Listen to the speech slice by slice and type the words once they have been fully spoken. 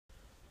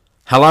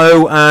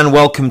Hello and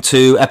welcome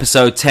to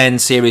episode 10,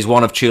 series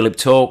 1 of Tulip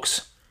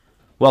Talks.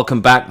 Welcome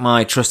back,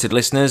 my trusted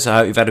listeners. I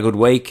hope you've had a good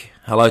week.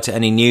 Hello to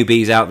any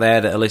newbies out there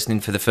that are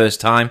listening for the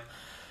first time.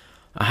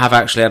 I have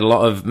actually had a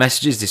lot of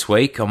messages this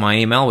week on my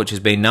email, which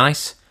has been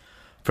nice,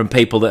 from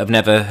people that have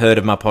never heard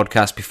of my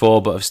podcast before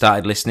but have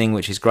started listening,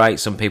 which is great.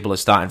 Some people are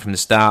starting from the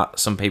start.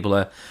 Some people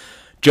are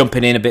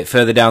jumping in a bit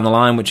further down the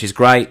line, which is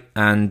great.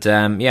 And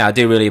I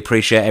do really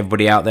appreciate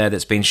everybody out there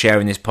that's been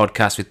sharing this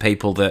podcast with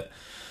people that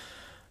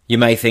you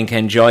may think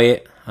enjoy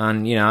it.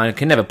 And, I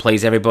can never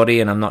please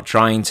everybody, and I'm not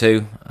trying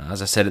to. As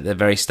I said at the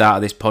very start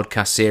of this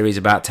podcast series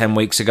about 10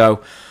 weeks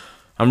ago,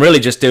 I'm really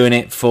just doing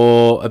it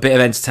for a bit of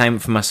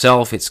entertainment for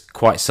myself. It's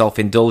quite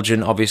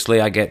self-indulgent,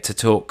 obviously. I get to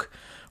talk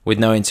with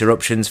no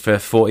interruptions for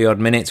 40-odd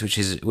minutes, which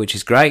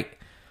is great.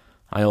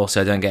 I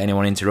also don't get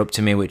anyone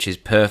interrupting me, which is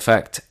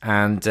perfect.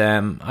 And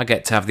I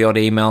get to have the odd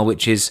email,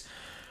 which is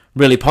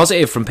really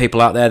positive, from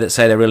people out there that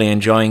say they're really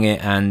enjoying it.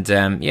 And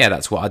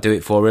that's what I do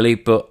it for, really.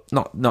 But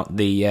not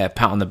the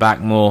pat on the back,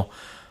 more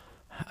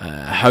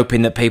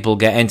hoping that people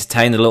get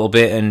entertained a little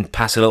bit and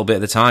pass a little bit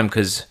of the time,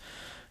 because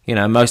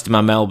most of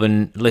my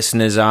Melbourne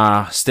listeners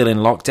are still in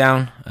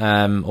lockdown,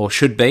 or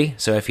should be.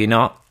 So if you're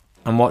not,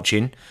 I'm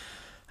watching.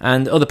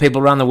 And other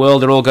people around the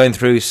world are all going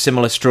through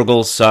similar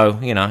struggles, so,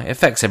 it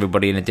affects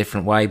everybody in a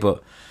different way,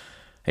 but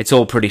it's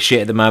all pretty shit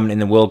at the moment in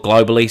the world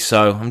globally,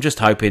 so I'm just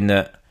hoping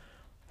that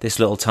this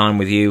little time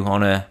with you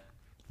on a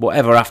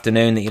whatever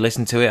afternoon that you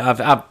listen to it,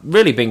 I've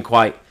really been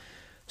quite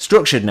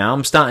structured now.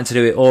 I'm starting to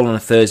do it all on a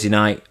Thursday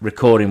night,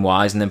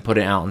 recording-wise, and then put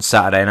it out on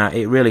Saturday, and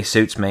it really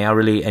suits me. I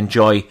really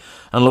enjoy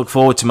and look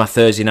forward to my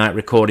Thursday night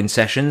recording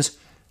sessions.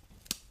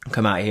 I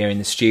come out here in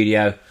the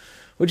studio,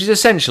 which is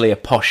essentially a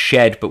posh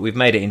shed, but we've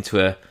made it into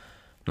a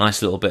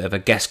nice little bit of a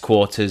guest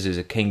quarters. There's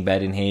a king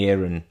bed in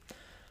here and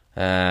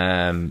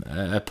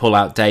a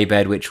pull-out day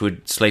bed, which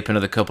would sleep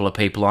another couple of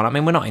people on. I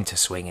mean, we're not into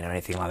swinging or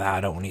anything like that.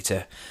 I don't want you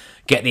to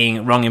get the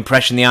wrong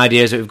impression. The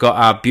idea is that we've got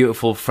our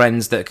beautiful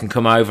friends that can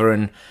come over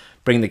and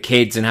bring the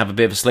kids and have a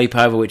bit of a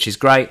sleepover, which is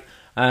great.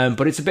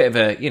 But it's a bit of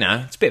a,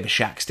 it's a bit of a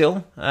shack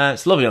still.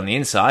 It's lovely on the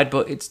inside,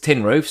 but it's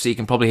tin roof, so you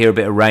can probably hear a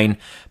bit of rain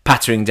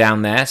pattering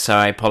down there, so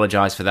I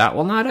apologise for that.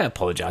 Well, no, I don't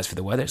apologise for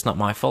the weather. It's not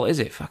my fault, is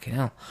it? Fucking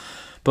hell.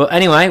 But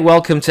anyway,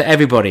 welcome to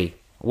everybody.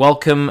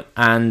 Welcome,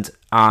 and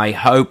I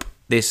hope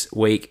this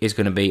week is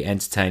going to be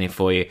entertaining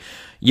for you.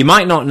 You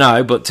might not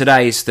know, but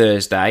today is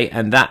Thursday,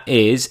 and that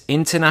is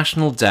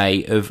International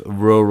Day of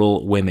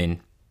Rural Women.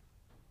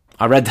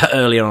 I read that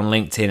earlier on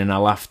LinkedIn, and I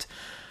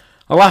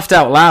laughed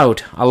out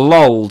loud. I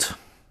lolled.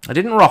 I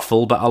didn't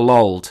ruffle, but I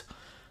lolled.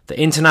 The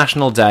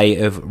International Day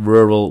of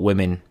Rural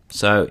Women.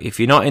 So if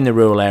you're not in the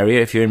rural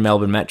area, if you're in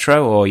Melbourne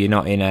Metro, or you're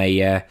not in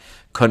a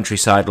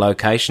countryside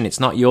location, it's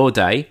not your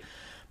day.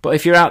 But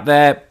if you're out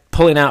there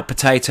pulling out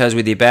potatoes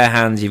with your bare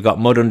hands, you've got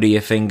mud under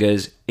your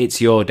fingers,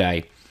 it's your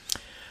day.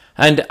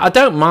 And I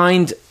don't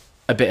mind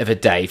a bit of a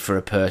day for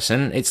a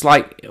person. It's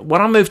like,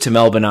 when I moved to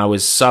Melbourne, I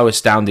was so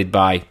astounded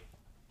by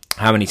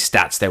how many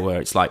stats there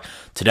were. It's like,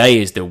 today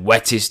is the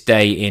wettest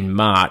day in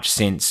March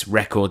since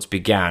records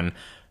began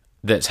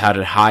that's had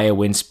a higher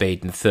wind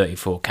speed than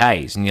 34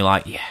 Ks. And you're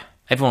like, yeah,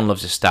 everyone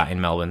loves a stat in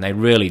Melbourne. They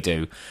really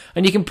do.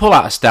 And you can pull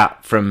out a stat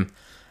from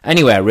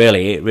anywhere,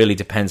 really. It really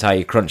depends how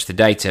you crunch the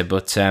data.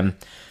 But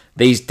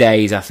these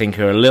days, I think,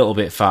 are a little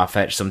bit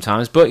far-fetched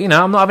sometimes. But,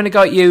 I'm not having a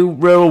go at you,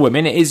 rural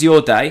women. It is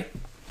your day.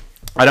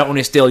 I don't want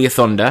to steal your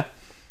thunder.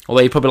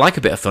 Although you'd probably like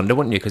a bit of thunder,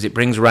 wouldn't you? Because it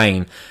brings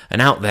rain. And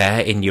out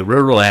there in your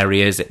rural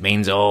areas, it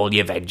means all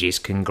your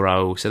veggies can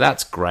grow. So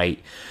that's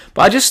great.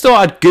 But I just thought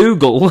I'd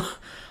Google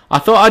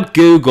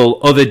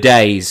other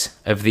days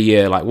of the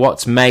year, like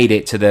what's made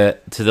it to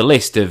the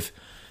list of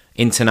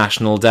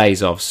international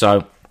days of.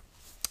 So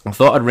I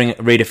thought I'd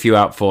read a few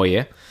out for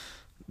you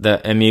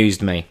that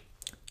amused me.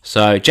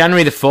 So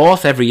January the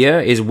 4th every year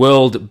is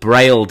World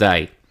Braille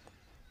Day.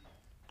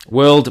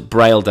 World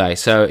Braille Day.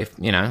 So if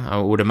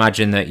I would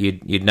imagine that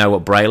you'd know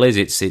what Braille is.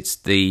 It's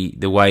the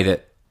way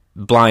that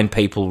blind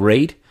people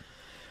read,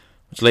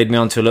 which led me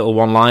on to a little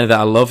one-liner that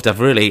I loved.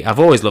 I've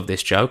always loved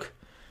this joke.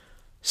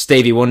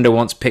 Stevie Wonder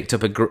once picked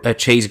up a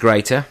cheese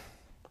grater.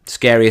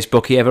 Scariest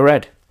book he ever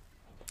read.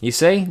 You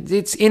see,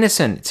 it's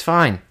innocent. It's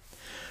fine.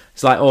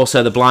 It's like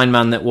also the blind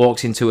man that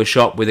walks into a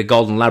shop with a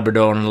golden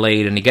Labrador on a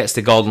lead, and he gets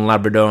the golden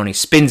Labrador and he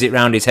spins it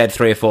round his head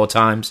 3 or 4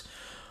 times.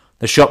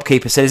 The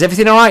shopkeeper says, "Is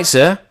everything all right,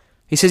 sir?"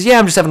 He says, "Yeah,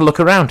 I'm just having a look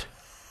around."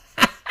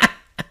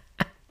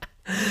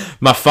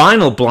 My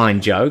final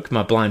blind joke,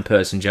 my blind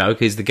person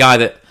joke, is the guy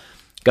that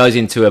goes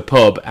into a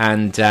pub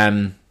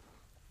and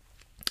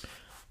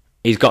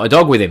he's got a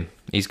dog with him.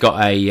 He's got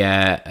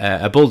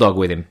a bulldog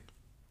with him.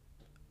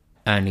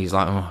 And he's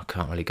like, "Oh, I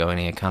can't really go in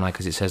here, can I?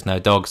 Because it says no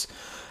dogs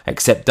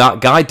except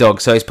guide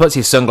dogs." So he puts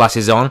his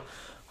sunglasses on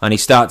and he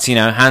starts,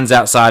 hands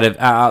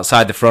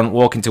outside the front,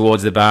 walking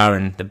towards the bar,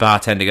 and the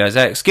bartender goes,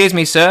 "Excuse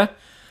me, sir.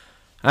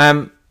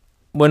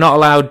 We're not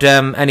allowed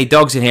any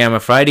dogs in here, I'm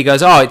afraid." He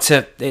goes, "Oh,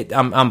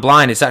 I'm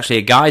blind. It's actually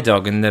a guide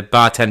dog." And the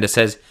bartender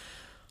says,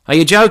 "Are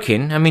you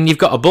joking? I mean, you've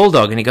got a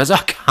bulldog." And he goes, "I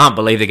can't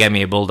believe they gave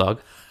me a bulldog."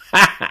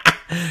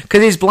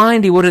 Because he's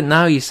blind, he wouldn't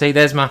know, you see.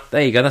 There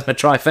you go, that's my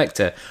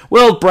trifecta.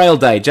 World Braille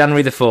Day,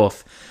 January the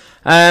 4th.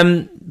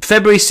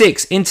 February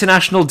 6th,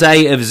 International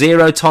Day of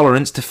Zero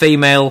Tolerance to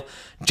Female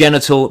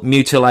Genital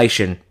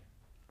Mutilation.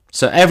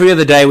 So every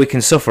other day we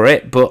can suffer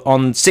it, but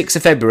on 6th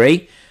of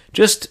February,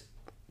 do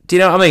you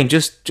know what I mean?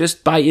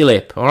 Just bite your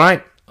lip,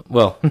 alright?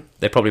 Well,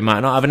 they probably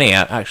might not have an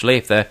ear, actually,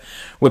 if they're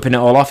whipping it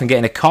all off and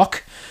getting a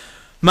cock.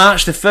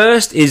 March the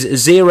 1st is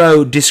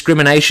Zero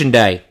Discrimination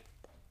Day.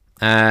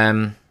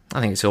 I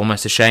think it's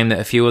almost a shame that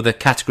a few other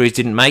categories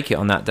didn't make it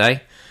on that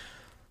day.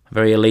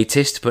 Very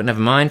elitist, but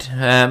never mind.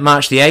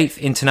 March the 8th,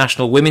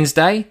 International Women's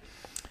Day.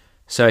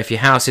 So if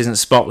your house isn't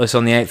spotless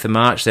on the 8th of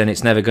March, then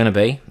it's never going to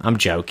be. I'm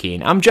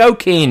joking.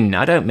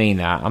 I don't mean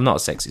that. I'm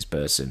not a sexist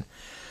person.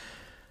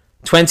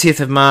 20th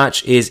of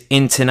March is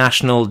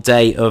International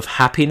Day of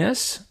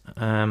Happiness.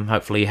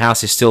 Hopefully your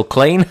house is still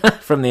clean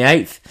from the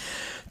 8th.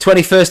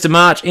 21st of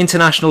March,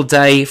 International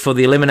Day for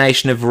the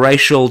Elimination of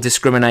Racial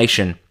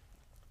Discrimination.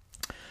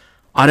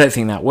 I don't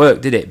think that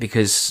worked, did it?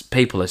 Because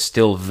people are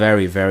still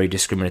very, very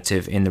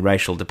discriminative in the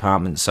racial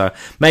department. So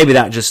maybe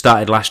that just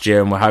started last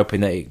year and we're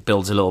hoping that it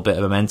builds a little bit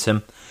of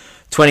momentum.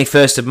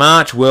 21st of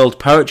March, World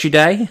Poetry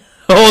Day.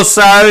 Or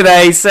so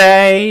they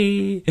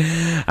say.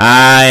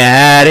 I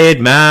had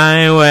it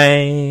my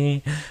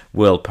way.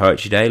 World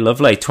Poetry Day,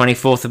 lovely.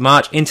 24th of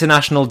March,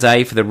 International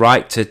Day for the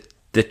right to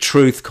the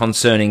truth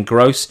concerning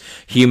gross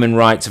human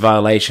rights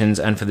violations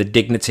and for the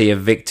dignity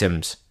of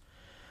victims.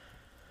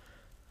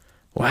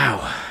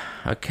 Wow.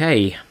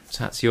 Okay,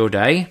 so that's your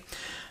day.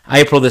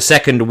 April the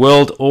 2nd,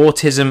 World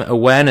Autism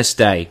Awareness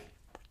Day,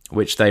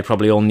 which they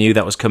probably all knew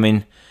that was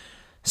coming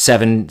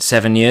seven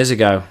years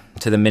ago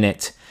to the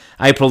minute.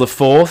 April the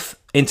 4th,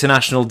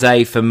 International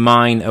Day for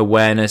Mine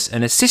Awareness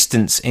and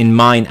Assistance in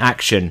Mine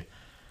Action.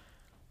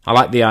 I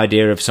like the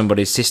idea of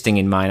somebody assisting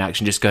in mine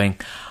action, just going,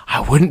 I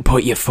wouldn't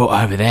put your foot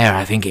over there,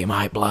 I think it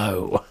might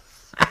blow.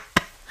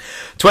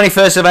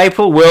 21st of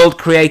April, World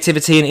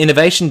Creativity and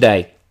Innovation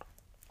Day.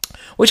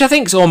 Which I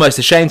think is almost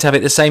a shame to have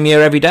it the same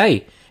year every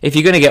day. If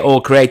you're going to get all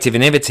creative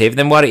and innovative,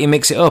 then why don't you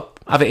mix it up?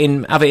 Have it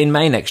in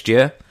May next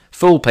year.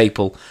 Fool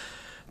people.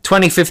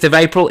 25th of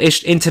April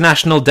is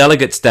International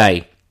Delegates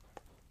Day.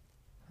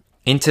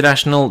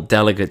 International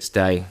Delegates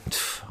Day.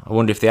 I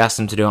wonder if they asked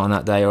them to do it on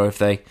that day or if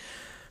they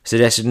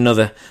suggested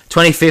another.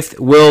 25th,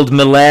 World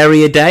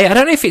Malaria Day. I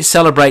don't know if it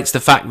celebrates the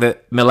fact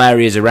that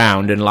malaria is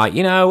around and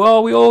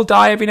we all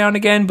die every now and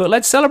again, but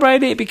let's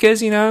celebrate it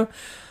because,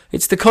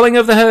 it's the culling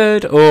of the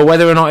herd, or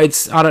whether or not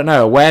it's, I don't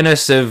know,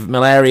 awareness of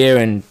malaria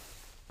and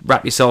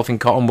wrap yourself in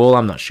cotton wool,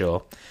 I'm not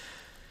sure.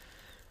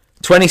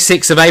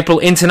 26th of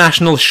April,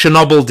 International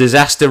Chernobyl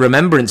Disaster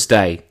Remembrance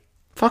Day.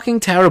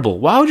 Fucking terrible.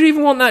 Why would you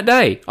even want that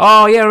day?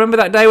 Oh, yeah, remember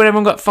that day when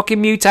everyone got fucking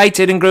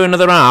mutated and grew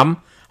another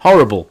arm?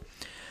 Horrible.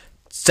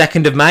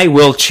 2nd of May,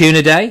 World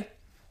Tuna Day.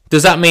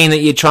 Does that mean that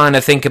you're trying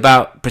to think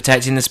about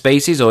protecting the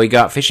species, or you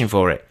go out fishing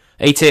for it?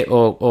 Eat it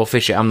or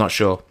fish it, I'm not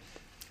sure.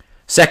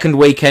 2nd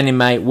weekend in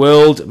May,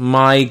 World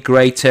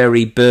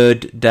Migratory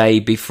Bird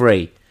Day Be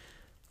Free.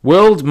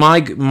 World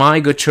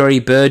Migratory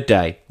Bird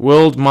Day.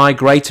 World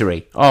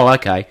Migratory. Oh,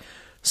 okay.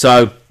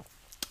 So,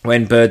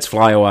 when birds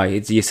fly away,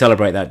 you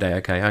celebrate that day.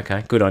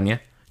 Okay. Good on you.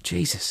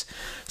 Jesus.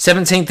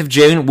 17th of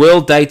June,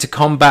 World Day to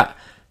Combat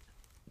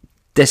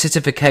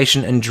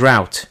Desertification and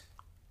Drought.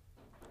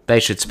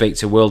 They should speak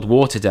to World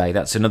Water Day.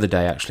 That's another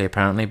day, actually,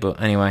 apparently.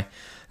 But anyway,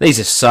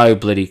 these are so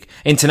bloody...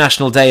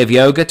 International Day of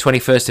Yoga,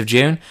 21st of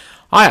June.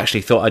 I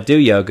actually thought I'd do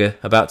yoga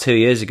about 2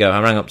 years ago.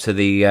 I rang up to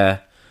the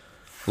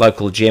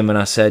local gym and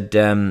I said,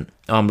 I'm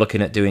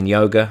looking at doing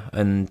yoga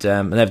and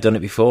they've done it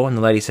before. And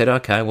the lady said,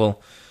 okay,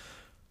 well,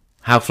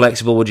 how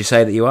flexible would you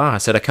say that you are? I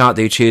said, I can't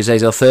do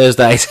Tuesdays or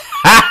Thursdays.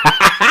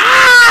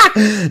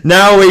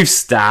 Now we've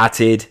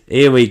started.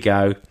 Here we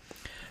go.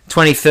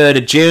 23rd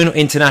of June,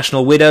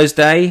 International Widows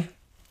Day.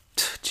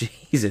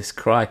 Jesus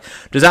Christ.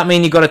 Does that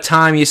mean you've got to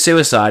time your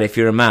suicide if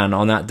you're a man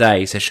on that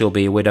day? So she'll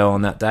be a widow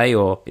on that day,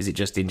 or is it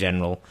just in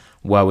general?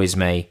 Woe is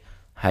me.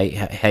 Hate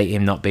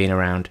him not being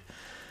around.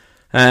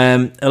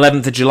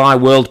 11th of July,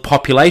 World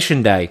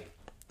Population Day.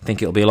 I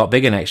think it'll be a lot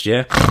bigger next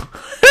year.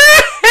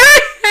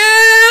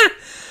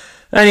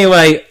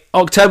 Anyway,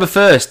 October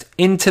 1st,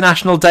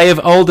 International Day of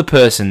Older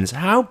Persons.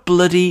 How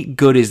bloody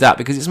good is that?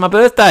 Because it's my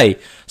birthday.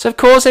 So, of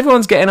course,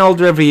 everyone's getting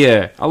older every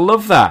year. I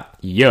love that.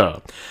 Yeah.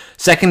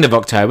 2nd of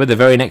October, the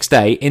very next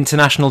day,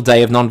 International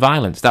Day of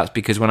Non-Violence. That's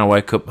because when I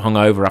woke up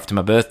hungover after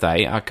my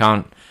birthday, I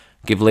can't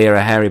give Leah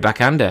a hairy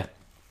backhander.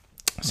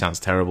 Sounds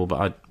terrible,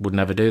 but I would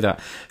never do that.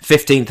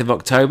 15th of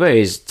October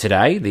is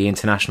today, the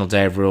International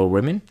Day of Rural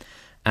Women.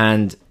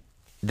 And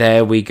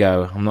there we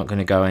go. I'm not going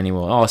to go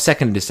anymore.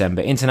 2nd of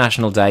December,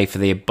 International Day for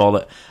the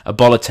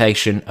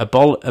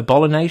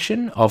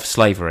abolition of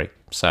slavery.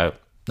 So,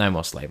 no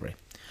more slavery.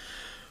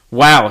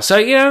 Wow. So,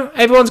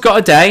 everyone's got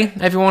a day.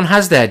 Everyone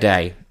has their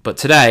day. But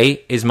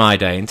today is my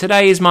day. And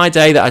today is my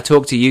day that I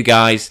talk to you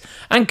guys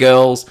and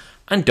girls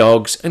and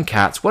dogs and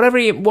cats. Whatever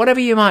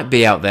you might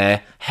be out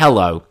there,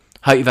 hello.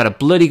 Hope you've had a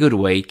bloody good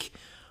week.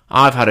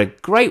 I've had a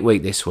great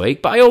week this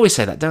week, but I always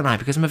say that, don't I?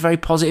 Because I'm a very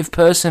positive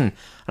person, and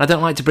I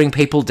don't like to bring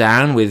people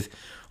down with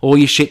all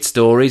your shit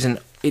stories, and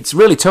it's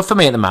really tough for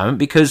me at the moment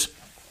because,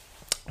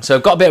 so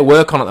I've got a bit of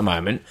work on at the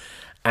moment,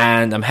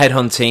 and I'm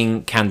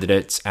headhunting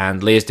candidates,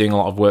 and Leah's doing a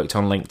lot of work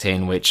on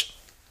LinkedIn, which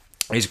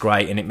is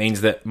great, and it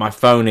means that my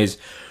phone is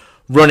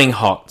running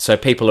hot, so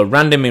people are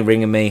randomly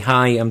ringing me,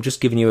 hi, I'm just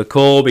giving you a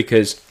call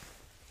because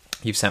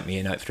you've sent me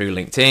a note through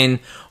LinkedIn,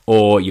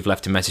 or you've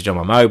left a message on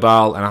my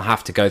mobile, and I'll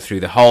have to go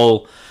through the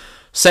whole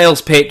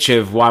sales pitch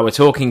of why we're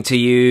talking to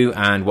you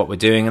and what we're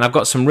doing. And I've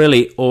got some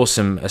really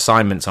awesome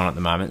assignments on at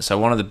the moment. So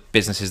one of the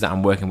businesses that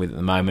I'm working with at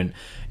the moment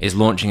is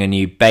launching a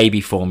new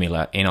baby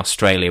formula in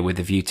Australia with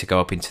a view to go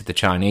up into the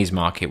Chinese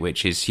market,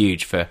 which is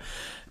huge for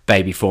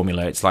baby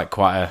formula. It's like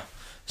quite a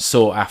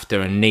sought after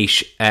and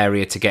niche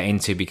area to get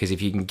into, because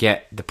if you can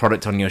get the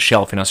product on your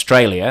shelf in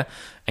Australia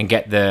and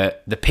get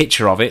the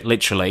picture of it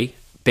literally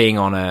being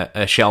on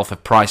a shelf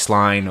of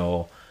Priceline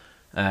or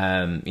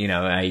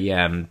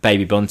a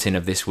Baby Bunting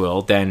of this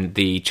world, then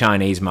the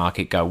Chinese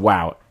market go,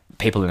 wow,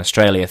 people in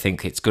Australia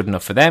think it's good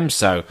enough for them,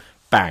 so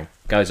bang,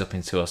 goes up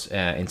into us,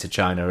 into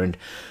China. And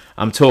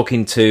I'm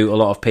talking to a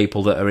lot of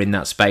people that are in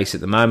that space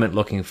at the moment,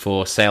 looking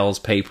for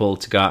salespeople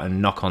to go out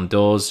and knock on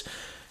doors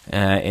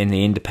in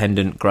the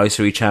independent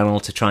grocery channel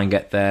to try and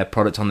get their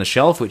product on the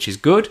shelf, which is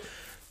good.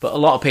 But a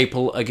lot of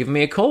people are giving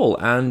me a call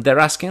and they're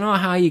asking, oh,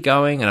 how are you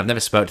going? And I've never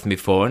spoken to them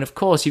before. And of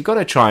course, you've got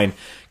to try and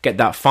get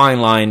that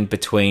fine line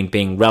between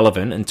being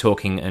relevant and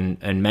talking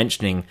and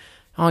mentioning,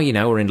 oh,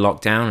 we're in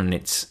lockdown and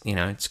it's a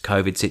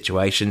COVID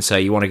situation. So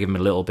you want to give them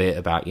a little bit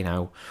about,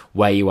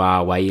 where you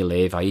are, where you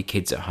live, are your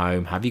kids at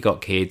home? Have you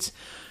got kids?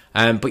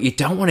 But you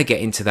don't want to get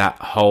into that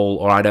whole,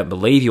 or I don't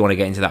believe you want to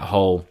get into that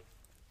whole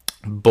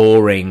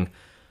boring,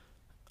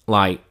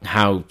 like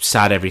how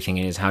sad everything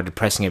is, how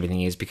depressing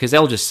everything is, because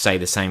they'll just say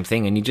the same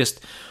thing, and you just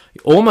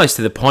almost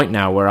to the point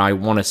now where I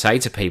want to say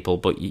to people,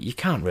 but you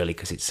can't really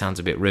because it sounds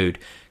a bit rude,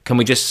 can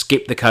we just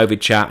skip the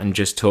COVID chat and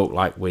just talk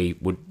like we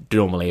would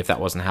normally if that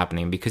wasn't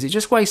happening? Because it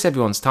just wastes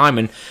everyone's time,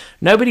 and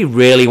nobody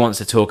really wants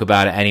to talk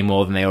about it any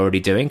more than they're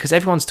already doing, because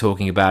everyone's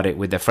talking about it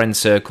with their friend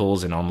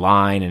circles and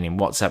online and in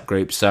WhatsApp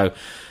groups. So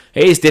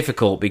it is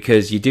difficult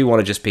because you do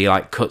want to just be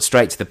like cut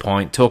straight to the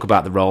point, talk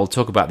about the role,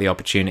 talk about the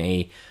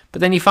opportunity. But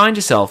then you find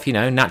yourself,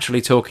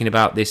 naturally talking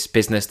about this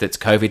business that's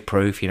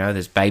COVID-proof.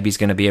 There's babies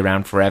going to be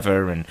around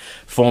forever, and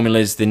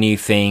formula's the new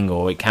thing,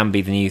 or it can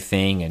be the new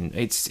thing, and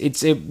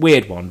it's a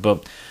weird one.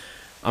 But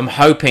I'm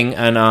hoping,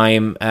 and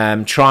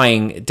I'm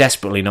trying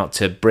desperately not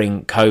to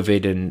bring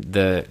COVID and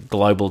the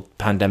global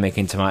pandemic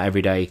into my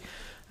everyday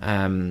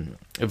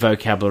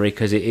vocabulary,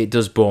 because it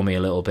does bore me a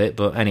little bit.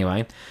 But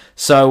anyway,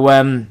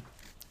 so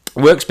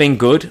work's been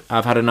good.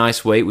 I've had a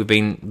nice week. We've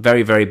been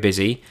very, very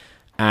busy.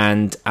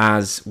 And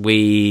as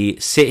we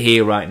sit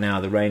here right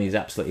now, the rain is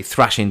absolutely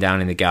thrashing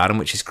down in the garden,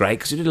 which is great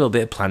because we did a little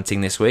bit of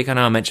planting this week. I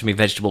know I mentioned my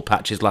vegetable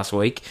patches last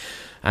week.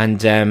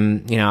 And,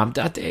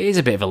 it is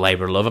a bit of a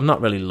labour of love. I'm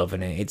not really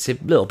loving it. It's a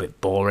little bit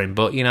boring,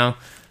 but,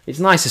 it's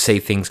nice to see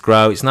things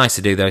grow. It's nice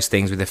to do those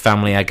things with the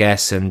family, I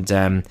guess. And,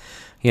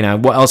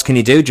 what else can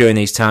you do during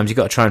these times? You've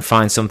got to try and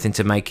find something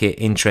to make it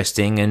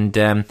interesting.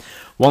 And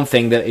one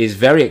thing that is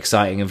very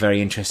exciting and very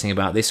interesting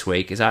about this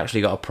week is I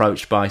actually got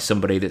approached by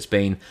somebody that's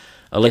been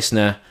a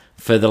listener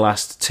for the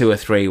last 2 or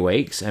 3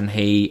 weeks, and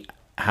he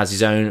has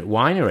his own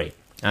winery.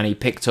 And he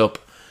picked up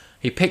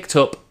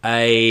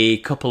a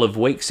couple of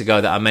weeks ago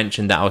that I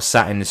mentioned that I was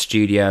sat in the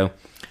studio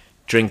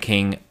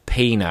drinking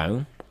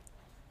Pinot,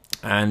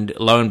 and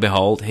lo and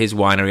behold, his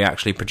winery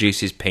actually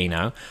produces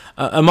Pinot,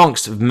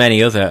 amongst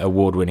many other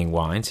award-winning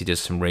wines. He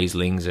does some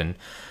Rieslings and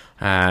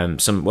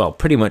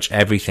pretty much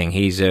everything.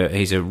 He's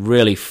a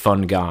really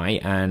fun guy,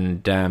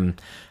 and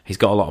he's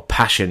got a lot of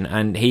passion.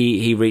 And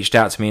he reached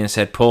out to me and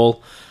said,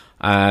 Paul,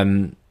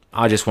 I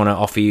just want to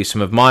offer you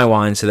some of my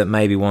wine so that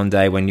maybe one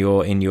day when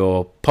you're in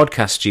your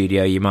podcast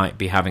studio, you might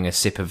be having a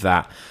sip of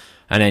that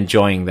and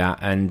enjoying that.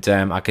 And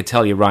I could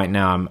tell you right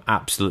now, I'm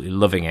absolutely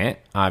loving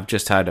it. I've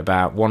just had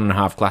about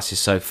 1.5 glasses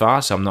so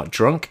far, so I'm not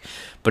drunk,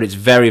 but it's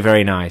very,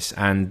 very nice.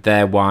 And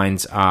their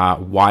wines are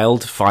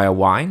Wildfire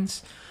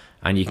Wines.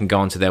 And you can go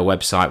onto their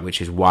website,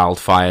 which is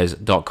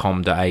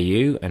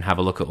wildfires.com.au, and have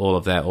a look at all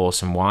of their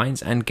awesome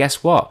wines. And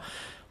guess what?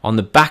 On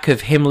the back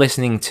of him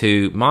listening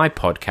to my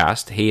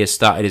podcast, he has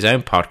started his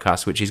own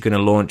podcast, which he's going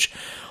to launch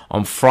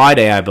on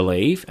Friday, I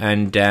believe.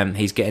 And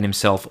he's getting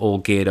himself all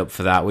geared up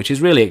for that, which is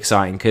really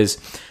exciting because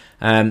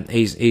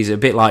he's a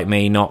bit like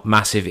me, not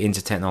massive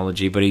into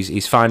technology, but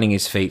he's finding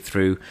his feet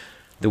through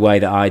the way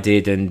that I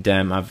did. And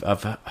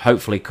I've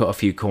hopefully cut a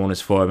few corners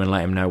for him and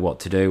let him know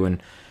what to do.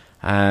 And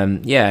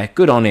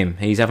good on him.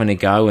 He's having a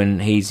go,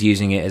 and he's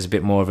using it as a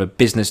bit more of a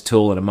business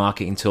tool and a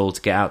marketing tool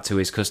to get out to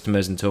his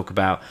customers and talk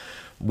about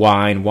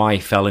wine, why he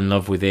fell in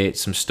love with it,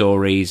 some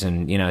stories,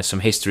 and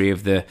some history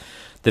of the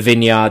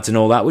vineyards and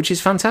all that, which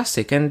is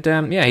fantastic.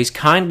 And he's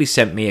kindly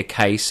sent me a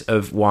case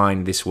of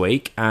wine this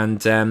week,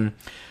 and I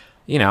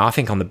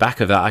think on the back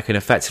of that I can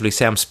effectively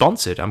say I'm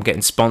sponsored. I'm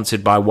getting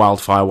sponsored by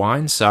Wildfire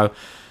Wines, so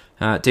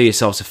do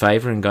yourselves a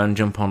favour and go and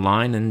jump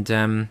online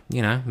and,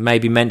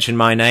 maybe mention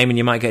my name and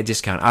you might get a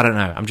discount. I don't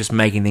know. I'm just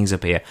making things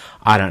up here.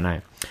 I don't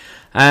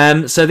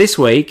know. So this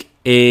week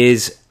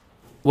is,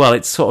 well,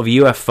 it's sort of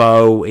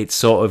UFO, it's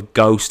sort of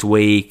ghost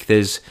week.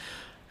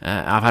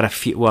 I've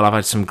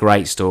had some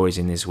great stories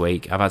in this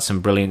week. I've had some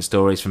brilliant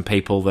stories from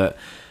people that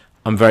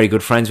I'm very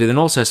good friends with, and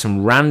also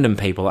some random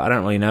people that I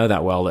don't really know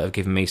that well that have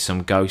given me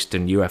some ghost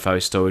and UFO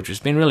stories, which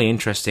has been really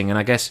interesting. And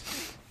I guess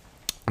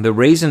the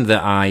reason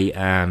that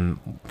I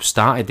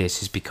started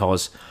this is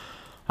because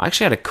I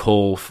actually had a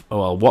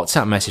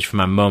WhatsApp message from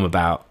my mum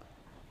about,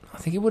 I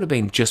think it would have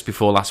been just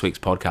before last week's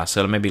podcast,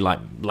 so maybe like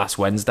last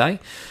Wednesday.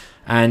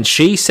 And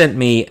she sent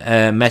me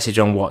a message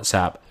on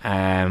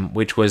WhatsApp,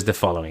 which was the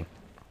following,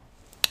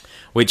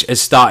 which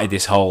has started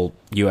this whole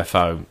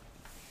UFO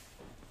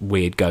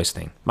weird ghost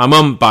thing. My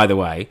mum, by the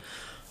way,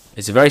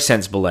 is a very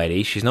sensible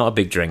lady. She's not a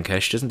big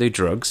drinker. She doesn't do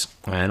drugs,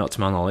 not to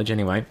my knowledge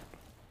anyway.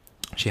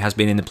 She has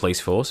been in the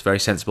police force, very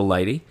sensible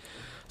lady.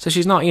 So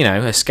she's not, a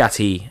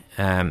scatty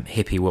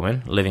hippie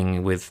woman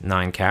living with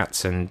 9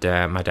 cats and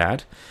my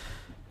dad.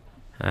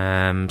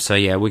 So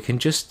yeah, we can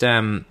just,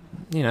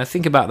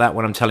 think about that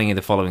when I'm telling you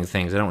the following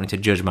things. I don't want you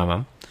to judge my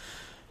mum,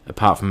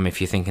 apart from if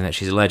you're thinking that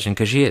she's a legend,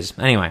 because she is.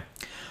 Anyway,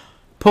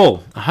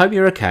 Paul, I hope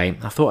you're okay.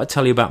 I thought I'd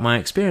tell you about my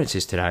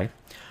experiences today.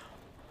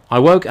 I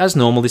woke as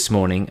normal this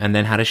morning and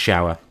then had a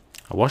shower.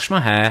 I washed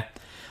my hair.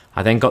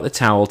 I then got the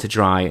towel to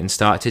dry and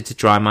started to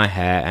dry my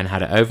hair and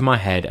had it over my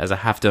head as I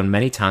have done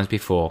many times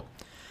before.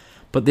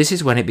 But this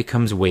is when it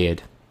becomes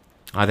weird.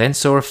 I then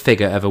saw a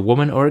figure of a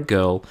woman or a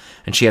girl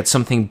and she had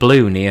something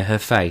blue near her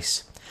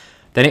face.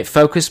 Then it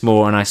focused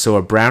more and I saw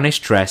a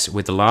brownish dress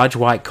with a large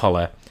white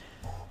collar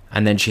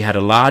and then she had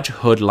a large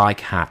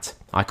hood-like hat.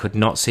 I could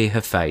not see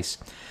her face.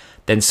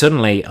 Then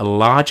suddenly a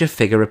larger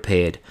figure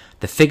appeared.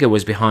 The figure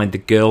was behind the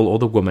girl or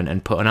the woman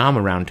and put an arm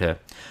around her.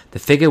 The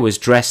figure was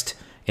dressed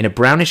in a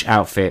brownish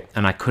outfit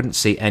and I couldn't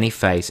see any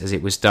face as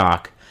it was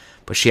dark,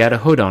 but she had a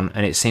hood on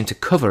and it seemed to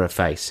cover her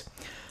face.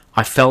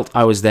 I felt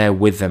I was there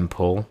with them,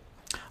 Paul.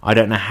 I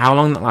don't know how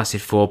long that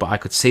lasted for, but I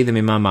could see them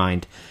in my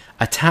mind.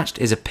 Attached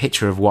is a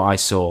picture of what I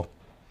saw.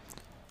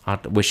 I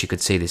wish you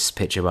could see this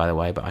picture, by the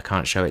way, but I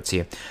can't show it to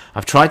you.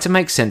 I've tried to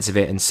make sense of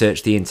it and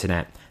search the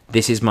internet.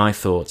 This is my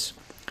thoughts.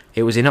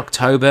 It was in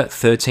October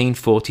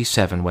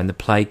 1347 when the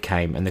plague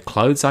came, and the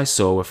clothes I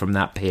saw were from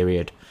that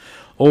period.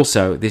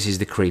 Also, this is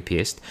the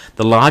creepiest,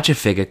 the larger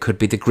figure could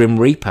be the Grim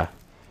Reaper.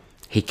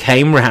 He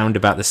came round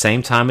about the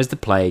same time as the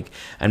plague,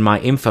 and my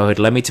info had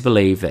led me to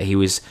believe that he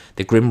was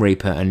the Grim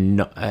Reaper, and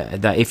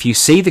that if you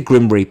see the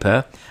Grim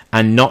Reaper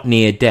and not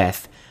near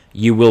death,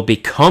 you will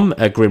become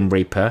a Grim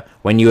Reaper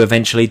when you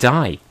eventually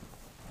die.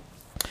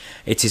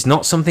 It is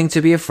not something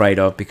to be afraid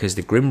of because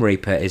the Grim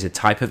Reaper is a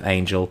type of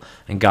angel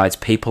and guides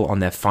people on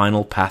their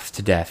final path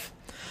to death.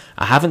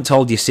 I haven't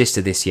told your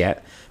sister this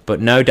yet, but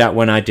no doubt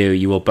when I do,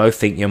 you will both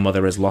think your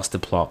mother has lost the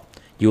plot.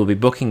 You will be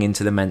booking me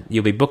into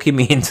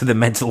the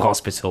mental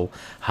hospital.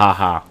 Ha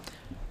ha.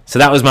 So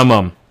that was my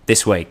mum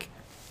this week,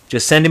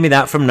 just sending me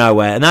that from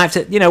nowhere, and I have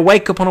to,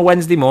 wake up on a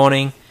Wednesday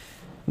morning,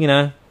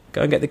 go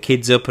and get the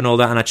kids up and all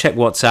that, and I check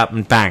WhatsApp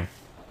and bang,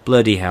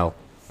 bloody hell,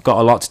 got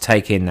a lot to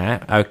take in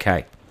there.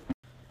 Okay.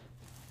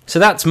 So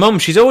that's Mum.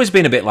 She's always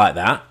been a bit like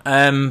that,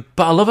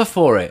 but I love her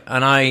for it,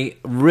 and I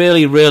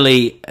really,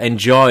 really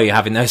enjoy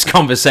having those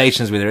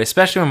conversations with her,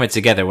 especially when we're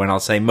together, when I'll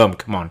say, Mum,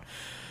 come on,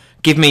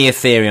 give me your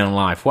theory on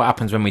life. What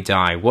happens when we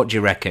die? What do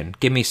you reckon?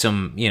 Give me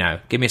some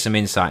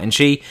insight. And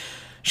she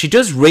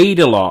does read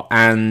a lot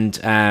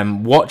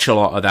and watch a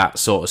lot of that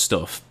sort of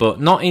stuff, but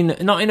not in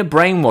a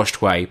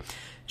brainwashed way.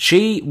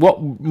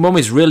 What Mum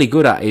is really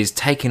good at is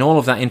taking all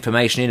of that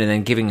information in and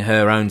then giving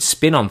her own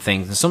spin on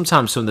things. And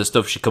sometimes some of the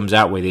stuff she comes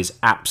out with is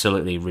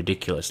absolutely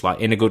ridiculous,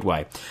 like in a good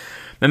way.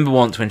 Remember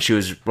once when she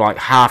was like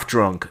half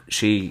drunk,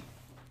 she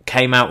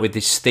came out with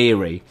this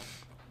theory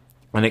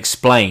and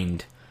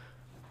explained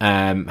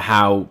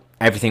how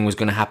everything was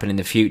going to happen in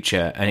the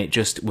future, and it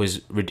just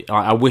was.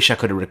 I wish I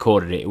could have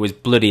recorded it. It was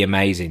bloody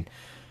amazing.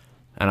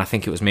 And I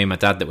think it was me and my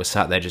dad that was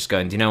sat there just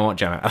going, "Do you know what,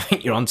 Janet? I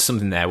think you're onto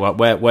something there.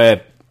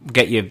 Where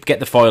get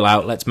the foil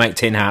out. Let's make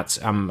tin hats.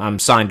 I'm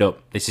signed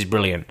up. This is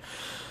brilliant."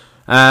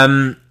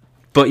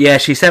 But yeah,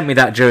 she sent me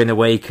that during the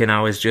week, and I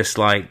was just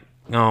like,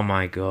 "Oh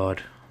my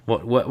god,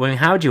 what?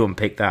 How do you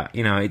unpick that?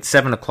 It's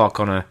 7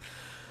 o'clock on a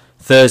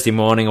Thursday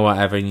morning or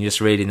whatever, and you're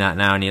just reading that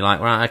now, and you're like,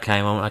 right,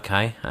 okay, well,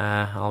 okay,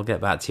 I'll get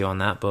back to you on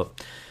that." But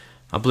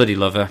I bloody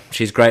love her.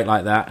 She's great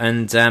like that,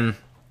 and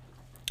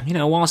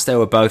whilst they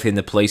were both in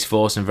the police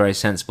force and very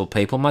sensible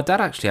people, my dad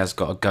actually has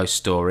got a ghost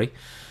story,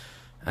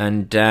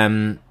 and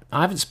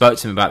I haven't spoken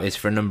to him about this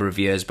for a number of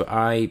years, but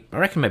I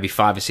reckon maybe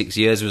 5 or 6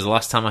 years was the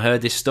last time I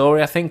heard this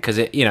story, I think, because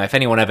if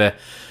anyone ever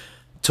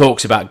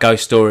talks about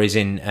ghost stories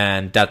in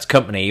Dad's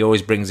company, he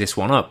always brings this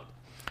one up.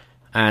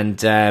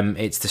 And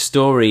it's the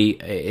story,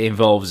 it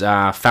involves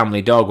our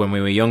family dog when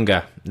we were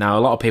younger. Now,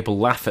 a lot of people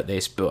laugh at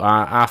this, but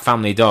our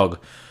family dog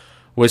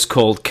was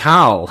called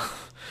Carl.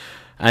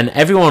 And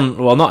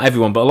everyone, well, not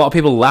everyone, but a lot of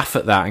people laugh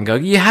at that and go,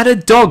 you had a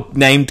dog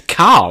named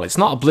Carl. It's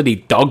not a bloody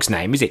dog's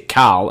name, is it,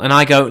 Carl? And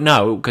I go,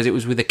 no, because it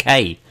was with a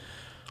K.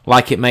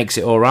 Like it makes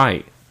it all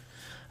right.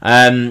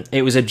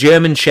 It was a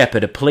German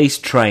Shepherd, a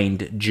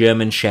police-trained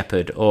German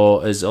Shepherd,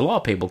 or as a lot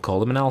of people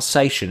call them, an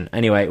Alsatian.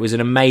 Anyway, it was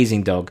an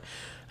amazing dog,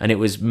 and it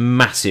was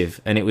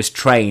massive, and it was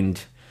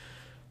trained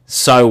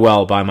so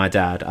well by my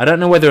dad. I don't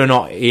know whether or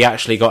not he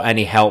actually got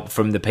any help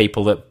from the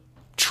people that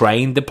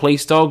trained the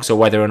police dogs, or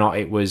whether or not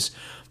it was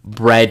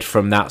bred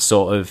from that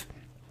sort of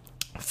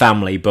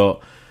family,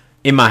 but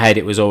in my head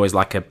it was always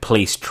like a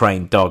police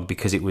trained dog,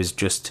 because it was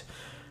just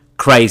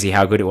crazy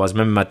how good it was. I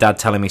remember my dad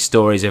telling me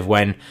stories of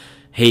when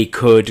he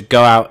could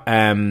go out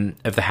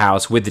of the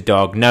house with the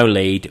dog, no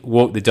lead,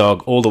 walk the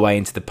dog all the way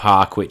into the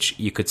park, which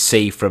you could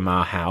see from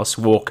our house,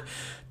 walk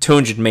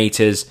 200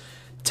 metres,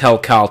 tell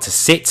Carl to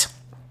sit,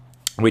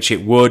 which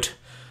it would,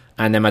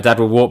 and then my dad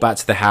would walk back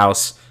to the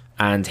house,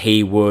 and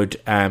he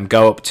would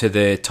go up to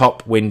the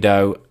top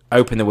window,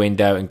 open the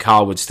window, and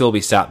Carl would still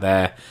be sat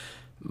there,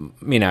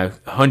 you know,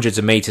 hundreds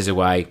of metres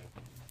away.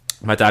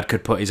 My dad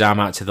could put his arm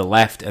out to the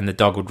left, and the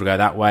dog would go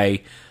that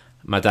way.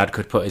 My dad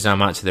could put his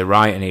arm out to the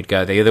right, and he'd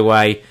go the other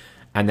way,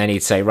 and then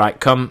he'd say, right,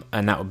 come,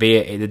 and that would be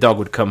it. The dog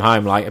would come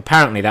home. Like,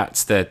 apparently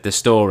that's the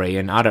story,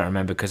 and I don't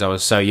remember because I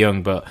was so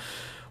young, but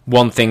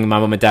one thing my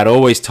mum and dad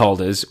always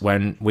told us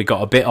when we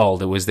got a bit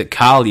older was that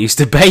Carl used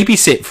to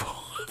babysit for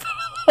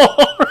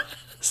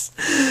us.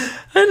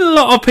 And a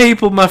lot of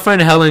people, my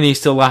friend Helen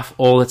used to laugh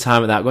all the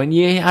time at that, going,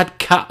 yeah, he had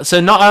Carl. So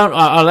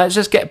let's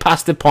just get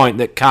past the point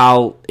that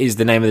Carl is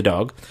the name of the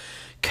dog.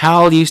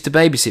 Carl used to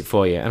babysit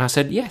for you. And I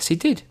said, yes, he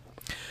did.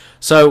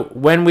 So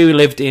when we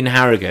lived in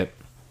Harrogate,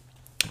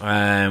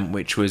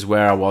 which was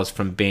where I was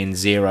from being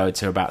 0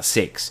 to about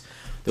 6,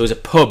 there was a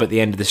pub at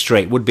the end of the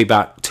street, would be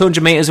about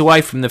 200 metres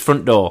away from the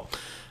front door.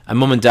 And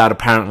mum and dad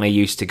apparently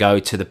used to go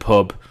to the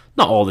pub,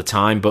 not all the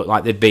time, but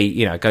like they'd be,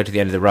 you know, go to the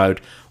end of the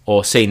road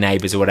or see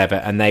neighbours or whatever,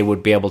 and they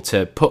would be able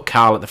to put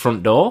Carl at the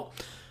front door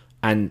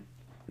and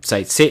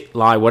say, sit,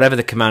 lie, whatever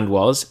the command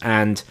was,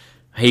 and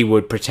he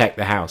would protect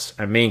the house.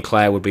 And me and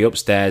Claire would be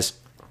upstairs,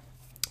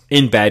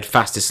 in bed,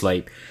 fast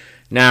asleep.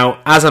 Now,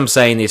 as I'm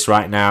saying this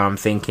right now, I'm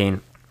thinking,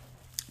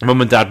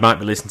 mum and dad might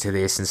be listening to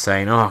this and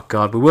saying, oh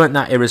God, we weren't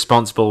that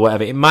irresponsible or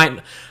whatever. It might.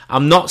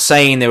 I'm not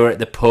saying they were at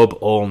the pub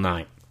all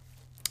night.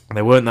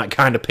 They weren't that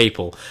kind of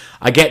people.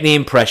 I get the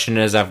impression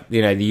as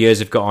the years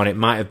have got on, it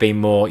might have been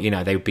more,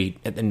 they would be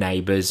at the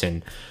neighbours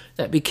and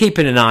they'd be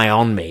keeping an eye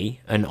on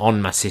me and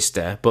on my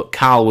sister, but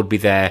Carl would be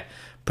there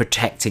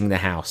protecting the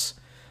house.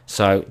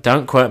 So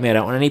don't quote me. I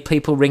don't want any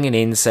people ringing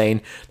in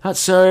saying, that's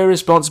so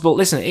irresponsible.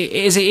 Listen,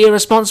 is it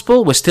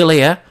irresponsible? We're still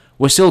here.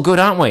 We're still good,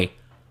 aren't we?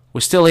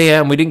 We're still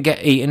here and we didn't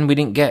get eaten. We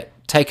didn't get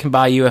taken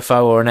by a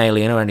UFO or an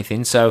alien or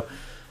anything. So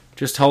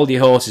just hold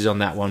your horses on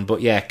that one.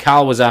 But yeah,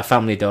 Carl was our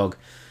family dog.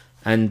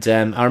 And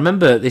I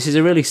remember, this is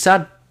a really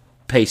sad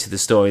piece of the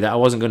story that I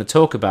wasn't going to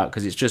talk about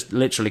because it's just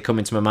literally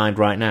coming to my mind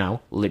right now,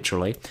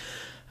 literally.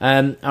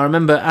 I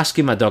remember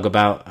asking my dog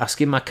about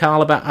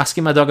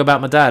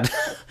my dad.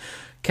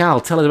 Carl,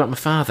 tell us about my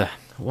father.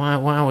 Why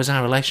was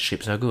our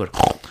relationship so good?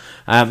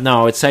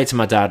 No, I would say to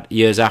my dad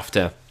years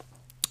after,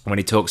 when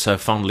he talked so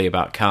fondly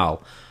about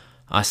Carl,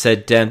 I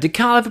said, did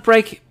Carl ever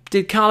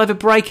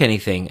break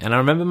anything? And I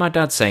remember my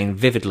dad saying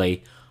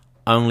vividly,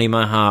 only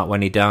my heart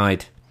when he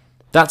died.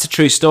 That's a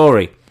true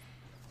story.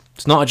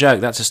 It's not a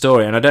joke, that's a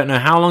story. And I don't know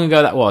how long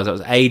ago that was. That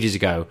was ages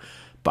ago.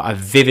 But I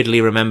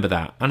vividly remember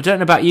that. And I don't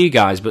know about you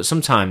guys, but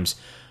sometimes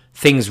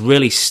things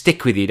really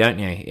stick with you, don't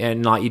you?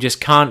 And like you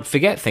just can't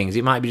forget things.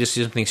 It might be just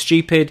something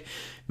stupid. It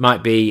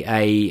might be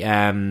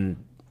a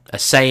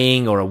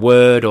saying or a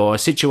word or a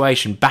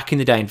situation back in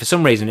the day. And for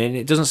some reason,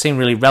 it doesn't seem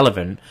really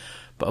relevant.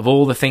 But of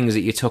all the things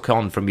that you took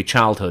on from your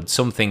childhood,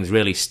 some things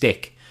really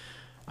stick.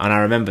 And I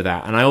remember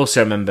that. And I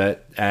also remember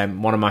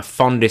one of my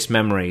fondest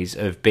memories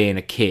of being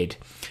a kid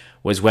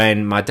was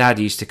when my dad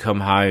used to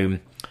come home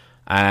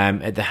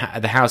at the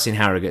house in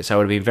Harrogate. So I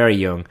would have been very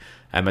young.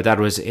 My dad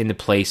was in the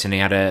police and he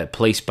had a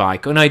police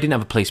bike. Oh, no, he didn't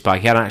have a police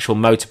bike. He had an actual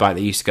motorbike that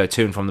he used to go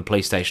to and from the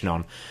police station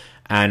on.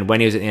 And when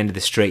he was at the end of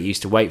the street, he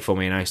used to wait for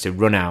me and I used to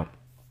run out.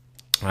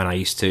 And I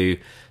used to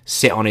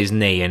sit on his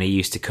knee and he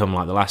used to come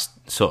like the last...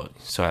 Sorry,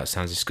 that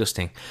sounds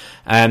disgusting.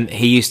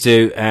 He used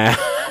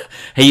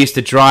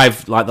to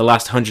drive like the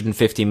last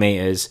 150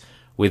 metres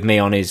with me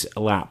on his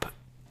lap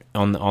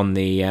on the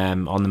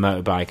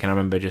motorbike, and I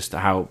remember just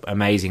how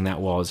amazing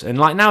that was. And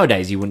like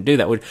nowadays, you wouldn't do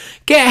that. Would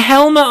get a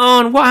helmet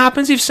on. What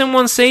happens if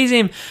someone sees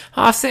him?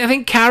 I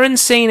think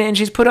Karen's seen it and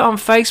she's put it on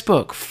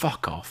Facebook.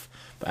 Fuck off.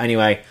 But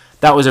anyway,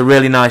 that was a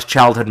really nice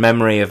childhood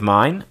memory of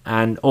mine,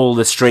 and all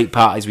the street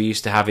parties we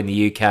used to have in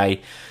the UK.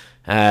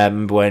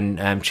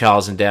 When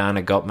Charles and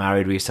Diana got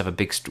married, we used to have a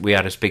big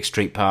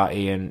street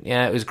party, and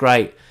yeah, it was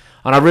great.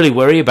 And I really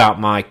worry about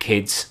my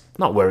kids.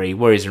 Not worry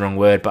is the wrong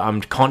word, but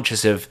I'm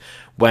conscious of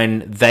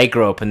when they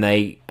grow up and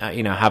they,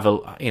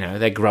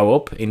 they grow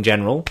up in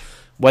general,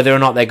 whether or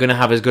not they're going to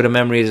have as good a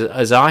memory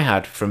as I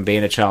had from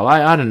being a child.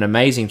 I had an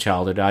amazing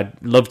childhood. I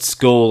loved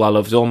school. I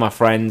loved all my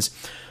friends.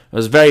 I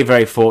was very,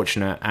 very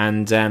fortunate.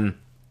 And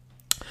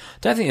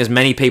don't think there's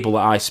many people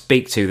that I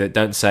speak to that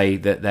don't say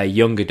that their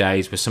younger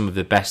days were some of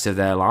the best of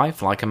their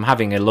life. Like, I'm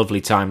having a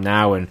lovely time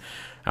now, and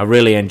I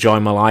really enjoy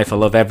my life. I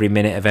love every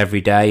minute of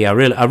every day. I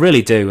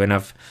really do, and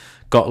I've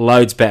got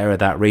loads better at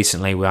that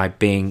recently, by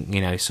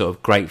being, sort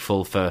of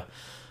grateful for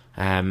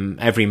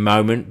every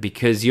moment,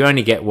 because you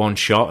only get one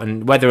shot,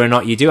 and whether or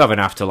not you do have an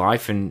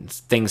afterlife and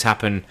things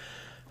happen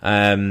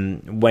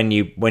when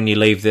you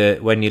leave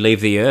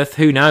the earth,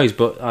 who knows?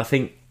 But I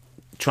think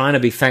trying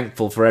to be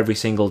thankful for every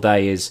single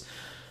day is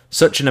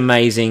such an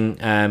amazing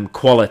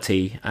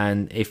quality,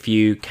 and if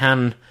you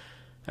can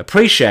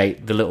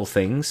appreciate the little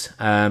things,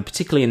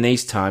 particularly in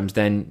these times,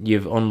 then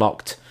you've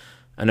unlocked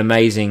an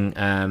amazing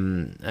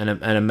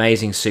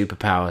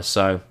superpower.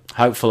 So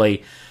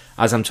hopefully,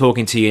 as I'm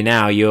talking to you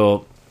now,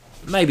 you're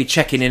maybe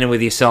checking in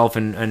with yourself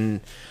and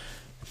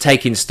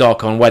taking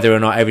stock on whether or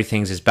not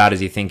everything's as bad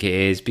as you think it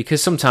is,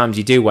 because sometimes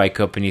you do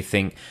wake up and you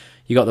think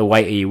you got the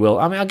weight of your will.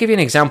 I mean, I'll give you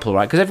an example,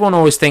 right? Because everyone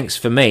always thinks,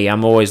 for me,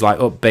 I'm always like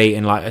upbeat,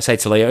 and like I say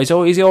to Leo,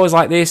 is he always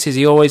like this? Is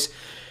he always,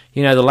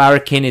 the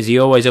larrikin? Is he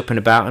always up and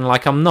about? And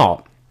like, I'm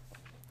not.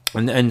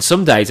 And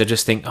some days I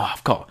just think,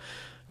 I've got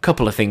a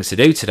couple of things to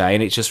do today,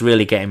 and it's just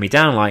really getting me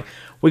down. Like,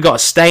 we got a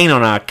stain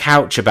on our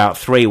couch about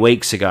 3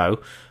 weeks ago,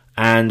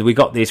 and we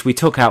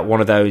took out one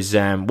of those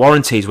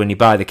warranties when you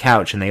buy the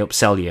couch and they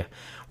upsell you.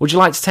 Would you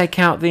like to take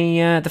out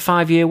the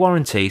 5-year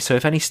warranty? So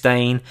if any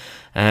stain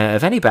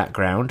of any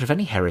background, of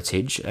any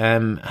heritage,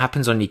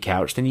 happens on your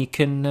couch, then you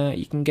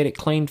can get it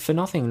cleaned for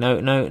nothing,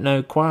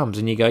 no qualms.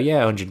 And you go,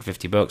 yeah,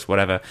 $150,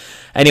 whatever.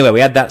 Anyway, we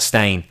had that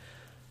stain,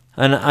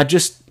 and I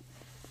just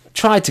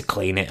tried to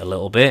clean it a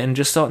little bit, and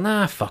just thought,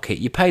 nah, fuck it.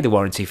 You pay the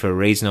warranty for a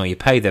reason, or you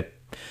pay the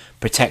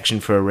protection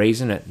for a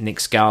reason at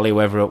Nick Scali,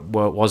 wherever it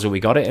was that we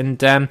got it,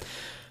 and.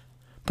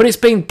 But it's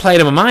been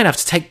played on my mind. I have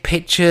to take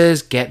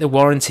pictures, get the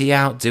warranty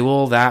out, do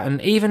all that.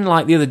 And even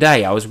like the other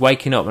day, I was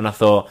waking up and I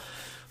thought,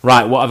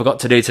 right, what have I got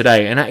to do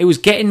today? And it was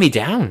getting me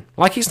down.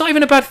 Like, it's not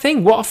even a bad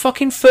thing. What a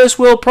fucking first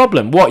world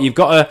problem. What, you've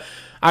got to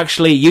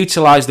actually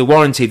utilise the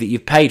warranty that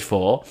you've paid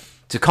for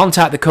to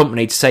contact the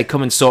company to say,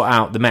 come and sort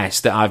out the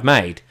mess that I've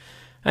made.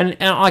 And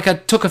like, I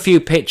took a few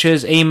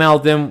pictures,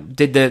 emailed them,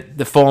 did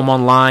the form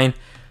online.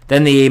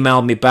 Then they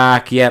emailed me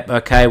back, yep,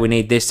 okay, we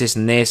need this, this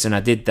and this. And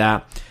I did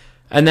that.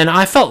 And then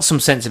I felt some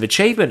sense of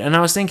achievement, and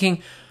I was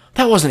thinking,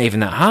 that wasn't even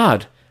that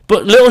hard.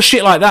 But little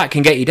shit like that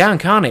can get you down,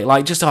 can't it?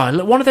 Like, just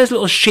one of those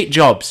little shit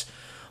jobs.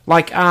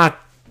 Like our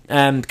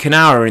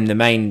Canara in the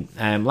main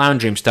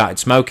lounge room started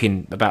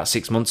smoking about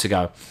 6 months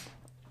ago,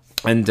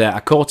 and I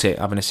caught it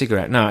having a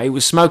cigarette. No, it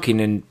was smoking,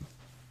 and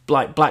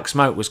black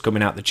smoke was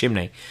coming out the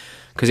chimney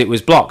because it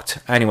was blocked.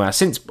 Anyway, I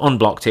since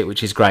unblocked it,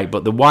 which is great,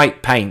 but the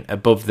white paint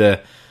above the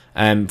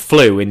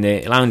flue in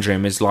the lounge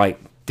room is like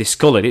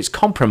discoloured. It's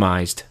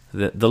compromised.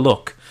 The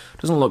look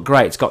doesn't look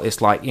great. It's got this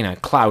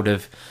cloud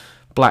of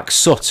black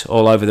soot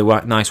all over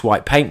the nice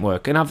white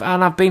paintwork, and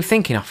I've been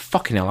thinking,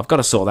 fucking hell, I've got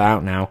to sort that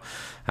out now.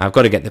 I've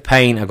got to get the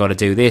paint. I've got to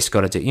do this.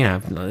 Got to do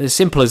as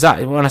simple as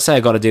that. When I say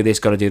I've got to do this,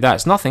 got to do that,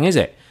 it's nothing, is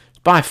it?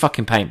 Buy a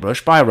fucking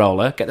paintbrush, buy a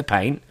roller, get the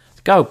paint,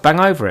 go bang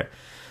over it.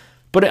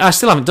 But I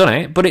still haven't done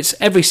it. But it's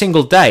every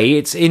single day.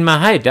 It's in my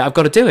head that I've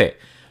got to do it.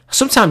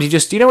 Sometimes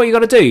you know what you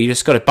got to do. You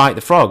just got to bite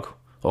the frog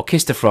or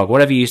kiss the frog,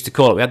 whatever you used to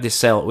call it. We had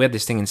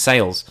this thing in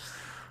sales.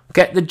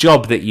 Get the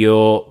job that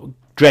you're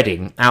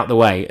dreading out the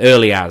way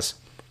early as,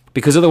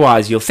 because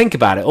otherwise you'll think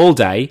about it all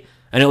day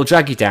and it'll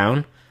drag you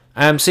down.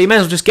 So you may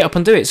as well just get up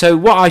and do it. So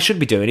what I should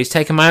be doing is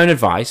taking my own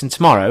advice, and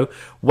tomorrow,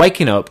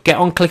 waking up, get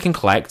on Click and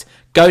Collect,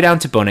 go down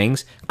to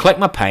Bunnings, collect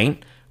my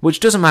paint, which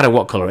doesn't matter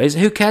what colour it is.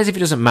 Who cares if it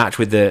doesn't match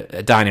with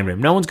the dining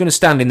room? No one's going to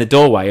stand in the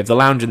doorway of the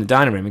lounge in the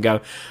dining room and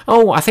go,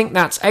 oh, I think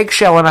that's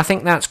eggshell and I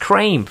think that's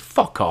cream.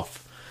 Fuck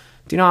off.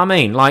 Do you know what I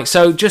mean? Like,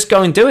 so just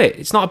go and do it.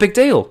 It's not a big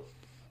deal.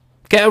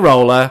 Get a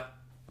roller,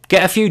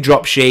 get a few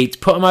drop sheets,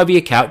 put them over your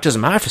couch. Doesn't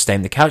matter if I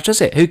stain the couch,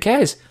 does it? Who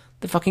cares?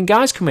 The fucking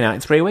guy's coming out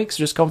in 3 weeks.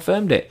 Just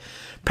confirmed it.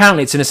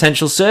 Apparently it's an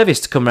essential service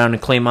to come around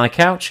and clean my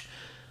couch.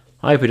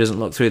 I hope he doesn't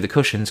look through the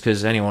cushions,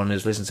 because anyone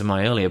who's listened to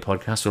my earlier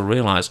podcast will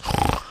realise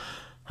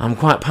I'm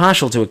quite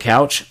partial to a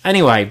couch.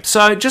 Anyway,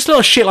 so just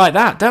little shit like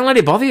that. Don't let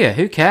it bother you.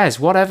 Who cares?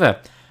 Whatever.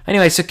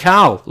 Anyway, so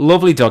Carl,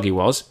 lovely dog he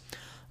was.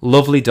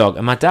 Lovely dog.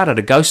 And my dad had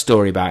a ghost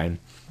story about him.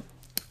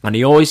 And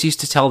he always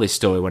used to tell this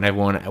story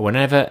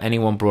whenever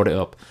anyone brought it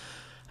up.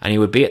 And he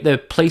would be at the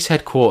police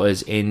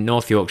headquarters in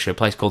North Yorkshire, a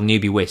place called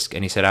Newby Wisk.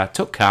 And he said, I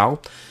took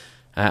Carl,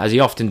 as he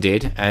often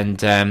did,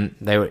 and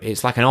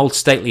it's like an old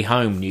stately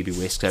home, Newby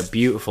Wisk, a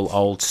beautiful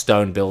old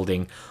stone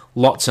building,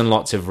 lots and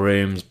lots of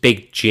rooms,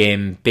 big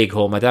gym, big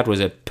hall. My dad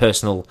was a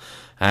personal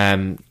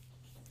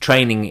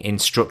training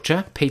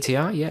instructor,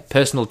 PTI, yeah,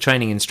 personal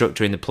training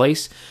instructor in the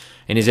police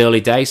in his early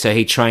days. So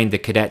he trained the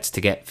cadets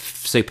to get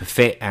super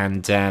fit,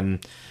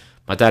 and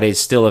my dad is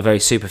still a very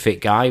super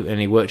fit guy,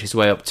 and he worked his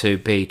way up to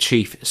be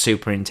chief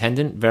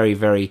superintendent, very,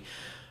 very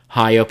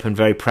high up, and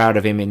very proud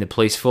of him in the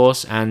police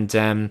force. And,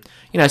 so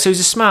he's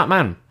a smart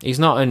man. He's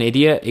not an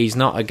idiot. He's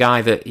not a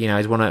guy that,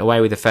 is running away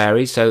with the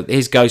fairies. So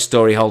his ghost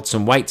story holds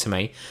some weight to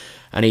me.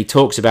 And he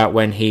talks about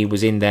when he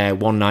was in there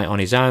one night on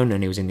his own,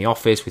 and he was in the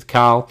office with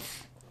Carl,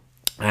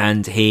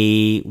 And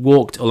he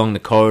walked along the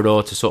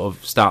corridor to sort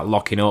of start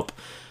locking up.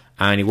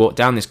 And he walked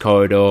down this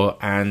corridor,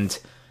 and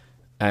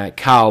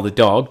Carl, the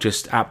dog,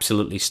 just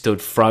absolutely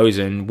stood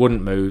frozen,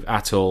 wouldn't move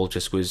at all,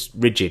 just was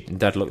rigid. And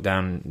Dad looked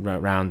down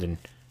around, and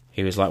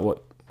he was like,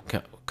 "What?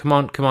 Come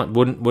on!"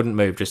 Wouldn't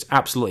move, just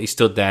absolutely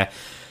stood there,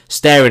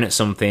 staring at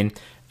something.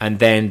 And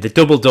then the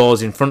double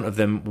doors in front of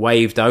them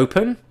waved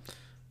open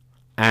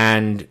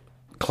and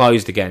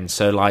closed again.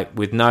 So, like,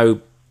 with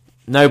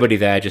nobody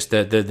there, just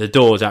the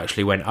doors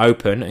actually went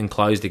open and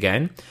closed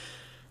again.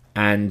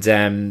 And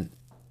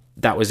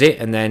that was it.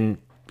 And then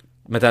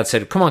my dad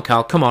said, "Come on,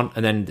 Carl, come on."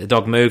 And then the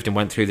dog moved and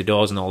went through the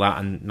doors and all that.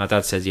 And my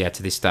dad says, yeah,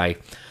 to this day,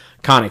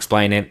 can't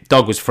explain it.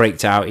 Dog was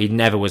freaked out. He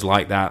never was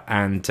like that.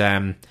 And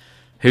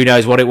who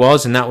knows what it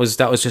was. And that was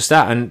just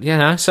that. And, you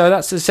know, so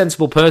that's a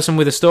sensible person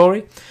with a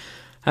story.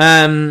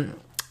 And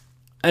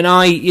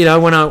I, you know,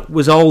 when I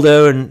was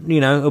older and,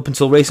 you know, up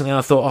until recently,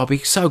 I thought, oh, it'd be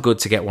so good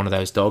to get one of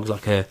those dogs,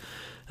 like an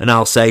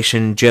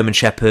Alsatian, German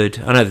Shepherd.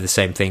 I know they're the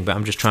same thing, but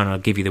I'm just trying to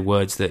give you the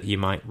words that you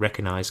might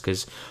recognise,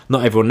 because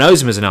not everyone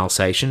knows them as an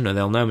Alsatian, or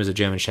they'll know them as a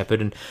German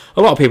Shepherd. And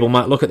a lot of people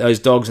might look at those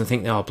dogs and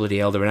think, oh, bloody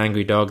hell, they're an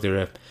angry dog,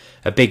 they're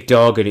a big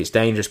dog and it's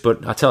dangerous.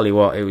 But I tell you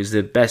what, it was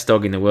the best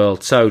dog in the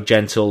world, so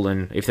gentle,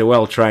 and if they're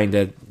well trained,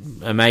 they're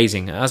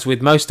amazing. As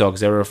with most dogs,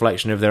 they're a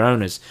reflection of their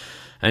owners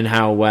and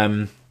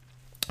how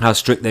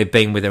strict they've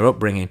been with their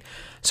upbringing.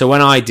 So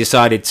when I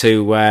decided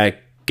to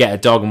get a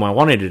dog, and when I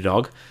wanted a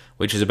dog,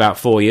 which was about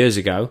 4 years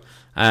ago,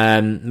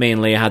 me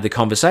and Leah had the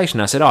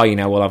conversation. I said, oh, you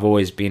know, well, I've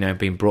always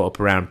been brought up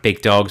around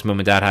big dogs. Mum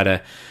and Dad had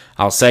a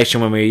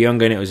Alsatian when we were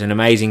younger, and it was an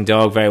amazing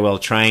dog, very well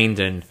trained,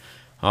 and,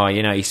 oh,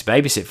 you know, he used to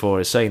babysit for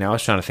us. So, you know, I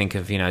was trying to think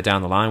of, you know,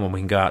 down the line when we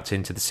can go out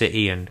into the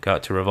city and go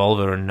out to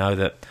Revolver and know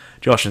that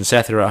Josh and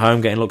Seth are at home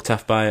getting looked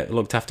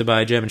after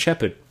by a German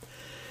Shepherd.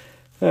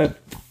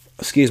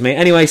 Excuse me.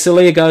 Anyway, so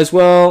Leah goes,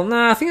 well,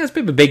 nah, I think that's a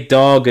bit of a big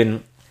dog,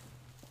 and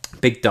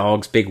big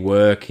dogs, big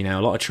work, you know,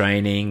 a lot of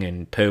training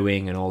and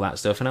pooing and all that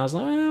stuff. And I was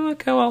like, oh,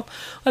 okay, well,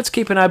 let's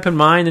keep an open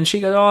mind. And she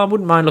goes, oh, I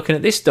wouldn't mind looking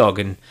at this dog.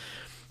 And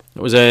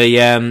it was a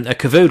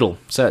cavoodle.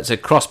 So it's a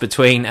cross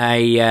between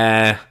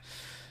a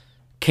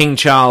King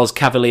Charles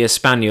Cavalier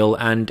Spaniel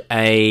and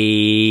a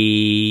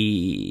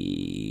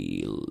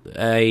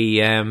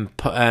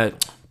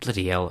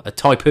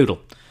toy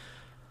poodle.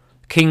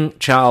 King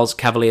Charles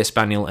Cavalier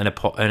Spaniel and a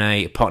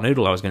pot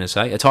noodle, I was going to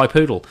say, a toy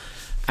poodle.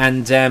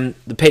 And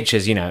the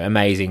pictures, you know,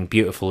 amazing,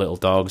 beautiful little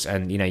dogs.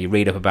 And, you know, you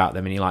read up about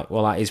them and you're like,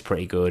 well, that is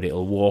pretty good.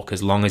 It'll walk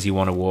as long as you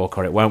want to walk,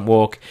 or it won't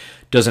walk.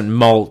 Doesn't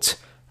molt.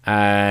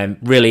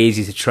 Really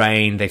easy to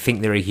train. They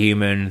think they're a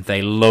human.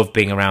 They love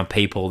being around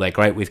people. They're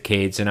great with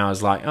kids. And I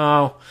was like,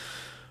 oh,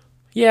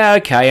 yeah,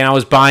 okay. And I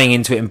was buying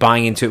into it.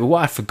 But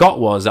what I forgot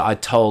was that I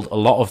told a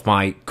lot of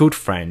my good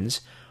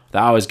friends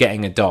that I was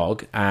getting a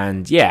dog,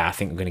 and yeah, I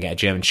think I'm going to get a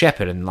German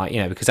Shepherd, and, like,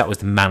 you know, because that was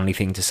the manly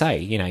thing to say.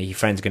 You know, your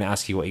friend's going to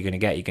ask you what you're going to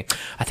get. You go,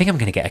 I think I'm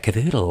going to get a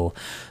cavoodle.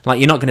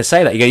 Like, you're not going to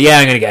say that. You go, yeah,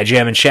 I'm going to get a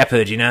German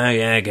Shepherd. You know,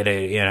 yeah, get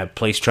a, you know,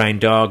 police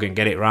trained dog and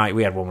get it right.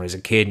 We had one when I was a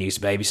kid and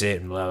used to babysit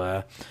and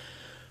blah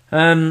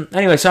blah.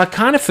 Anyway, so I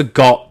kind of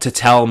forgot to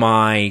tell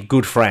my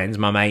good friends,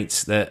 my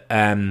mates, that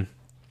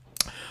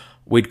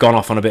we'd gone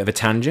off on a bit of a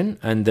tangent,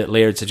 and that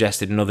Leah had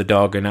suggested another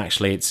dog, and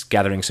actually it's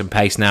gathering some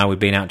pace now. We've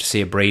been out to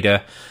see a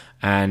breeder,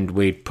 and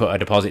we'd put a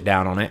deposit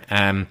down on it.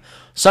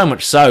 So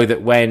much so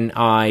that when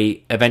I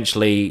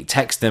eventually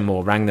text them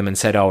or rang them and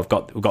said, oh, we've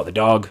got the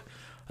dog,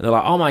 and they're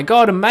like, oh my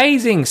God,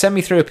 amazing, send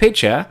me through a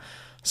picture.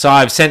 So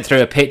I've sent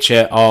through a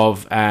picture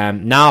of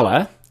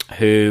Nala,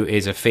 who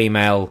is a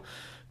female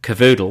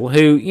cavoodle,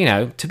 who, you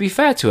know, to be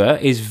fair to her,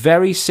 is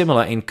very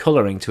similar in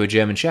colouring to a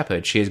German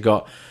Shepherd. She has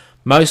got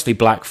mostly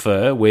black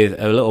fur with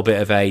a little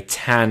bit of a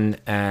tan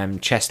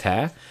chest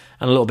hair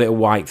and a little bit of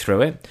white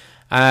through it.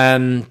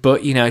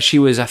 But, you know, she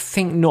was, I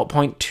think,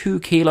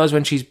 0.2 kilos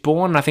when she's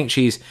born. I think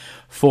she's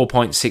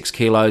 4.6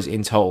 kilos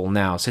in total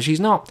now. So she's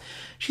not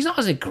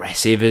as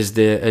aggressive as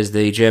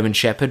the German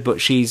Shepherd, but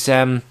she's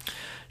a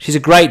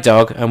great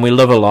dog and we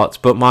love her lots.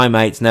 But my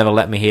mates never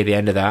let me hear the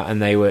end of that,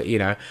 and they were, you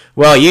know,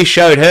 well, you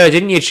showed her,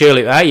 didn't you,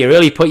 Tulip? Hey, you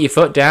really put your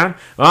foot down.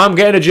 Well, I'm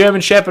getting a German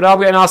Shepherd.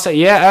 I'll say,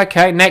 yeah,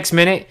 okay. Next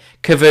minute,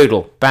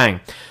 cavoodle, bang.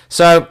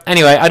 So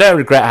anyway, I don't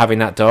regret having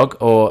that dog.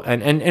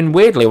 And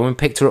weirdly, when we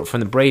picked her up from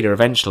the breeder,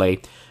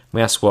 eventually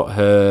we asked what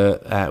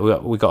her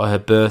we got her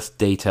birth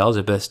details,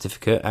 her birth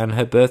certificate, and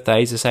her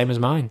birthday is the same as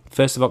mine,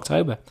 1st of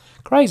October.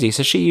 Crazy.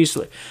 So she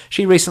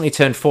recently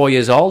turned 4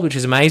 years old, which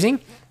is amazing.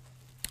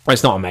 Well,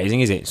 it's not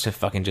amazing, is it? It's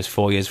just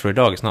 4 years for a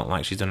dog. It's not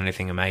like she's done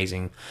anything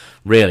amazing,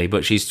 really.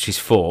 But she's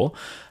 4.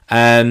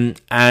 And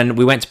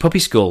we went to puppy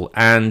school.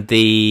 And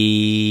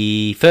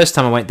the first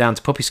time I went down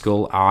to puppy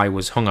school, I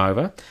was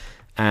hungover.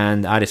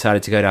 And I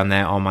decided to go down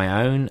there on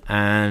my own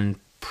and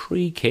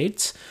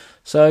pre-kids.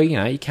 So, you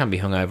know, you can be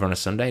hungover on a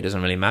Sunday. It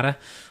doesn't really matter.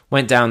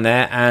 Went down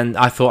there and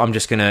I thought I'm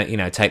just going to, you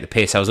know, take the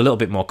piss. I was a little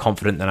bit more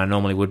confident than I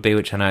normally would be,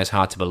 which I know is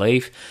hard to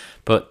believe.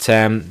 But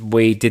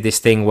we did this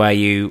thing where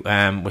you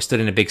were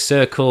stood in a big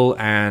circle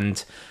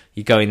and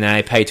you go in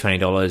there, pay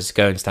 $20,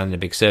 go and stand in a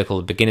big circle,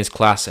 the beginner's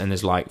class, and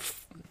there's like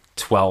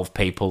 12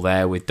 people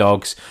there with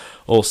dogs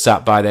all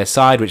sat by their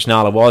side, which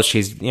Nala was.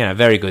 She's, a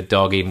very good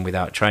dog even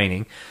without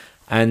training.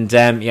 And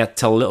you had to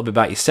tell a little bit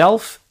about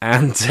yourself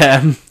and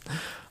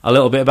a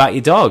little bit about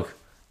your dog.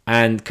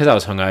 And because I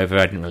was hungover,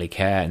 I didn't really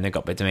care. And they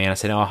got back to me and I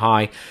said, "Oh,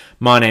 hi,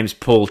 my name's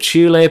Paul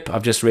Tulip.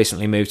 I've just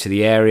recently moved to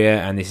the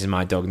area and this is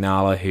my dog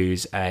Nala,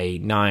 who's a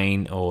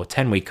 9 or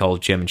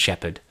 10-week-old German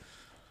Shepherd."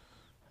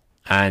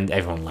 And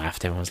everyone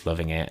laughed. Everyone was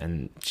loving it.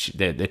 And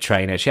the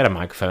trainer, she had a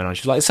microphone on.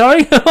 She was like,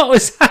 "Sorry, what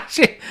was that?"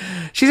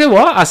 She said,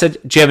 "What?" I said,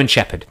 "German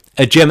Shepherd.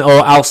 A German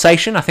or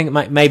Alsatian. I think it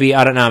might, maybe,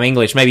 I don't know, I'm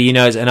English. Maybe you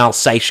know it's an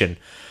Alsatian."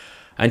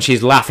 And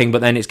she's laughing,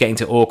 but then it's getting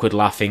to awkward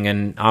laughing,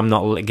 and I'm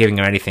not giving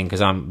her anything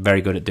because I'm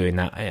very good at doing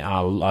that. I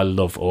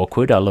love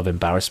awkward. I love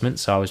embarrassment,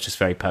 so I was just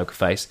very poker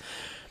faced.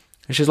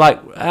 And she's like,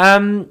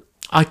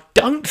 "I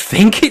don't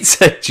think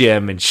it's a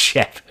German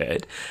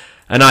Shepherd."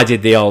 And I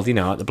did the old,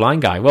 like the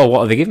blind guy. "Well,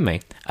 what have they given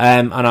me?"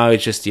 And I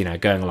was just,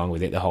 going along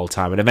with it the whole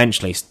time. And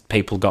eventually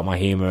people got my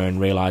humour and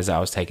realised that I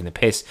was taking the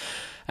piss.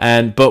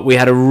 But we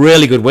had a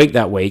really good week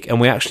that week, and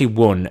we actually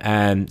won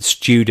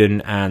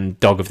Student and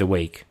Dog of the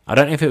Week. I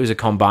don't know if it was a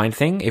combined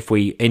thing, if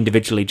we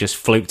individually just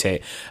fluked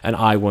it, and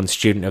I won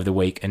Student of the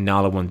Week and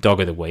Nala won Dog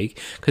of the Week,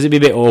 because it'd be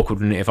a bit awkward,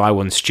 wouldn't it, if I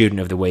won Student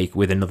of the Week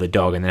with another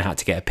dog and then had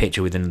to get a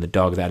picture with another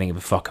dog that I didn't give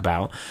a fuck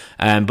about.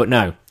 But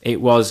no,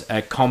 it was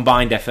a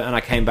combined effort, and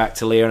I came back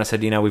to Leah and I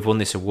said, "We've won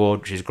this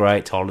award," which is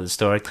great. Told her the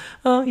story.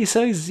 "Oh, you're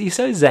so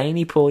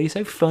zany, Paul. You're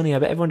so funny. I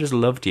bet everyone just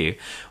loved you.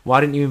 Why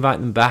didn't you invite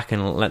them back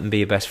and let them be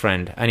your best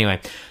friend?" Anyway,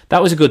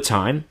 that was a good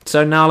time.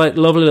 So Nala,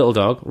 lovely little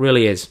dog,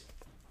 really is.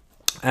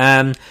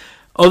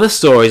 Other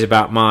stories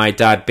about my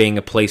dad being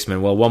a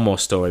policeman. Well, one more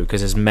story,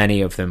 because there's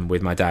many of them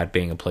with my dad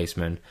being a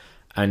policeman.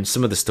 And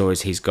some of the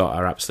stories he's got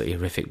are absolutely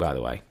horrific, by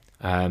the way.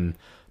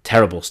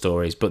 Terrible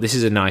stories, but this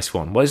is a nice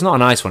one. Well, it's not a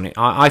nice one.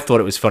 I thought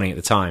it was funny at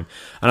the time,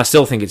 and I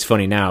still think it's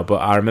funny now, but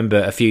I remember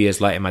a few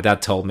years later my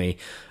dad told me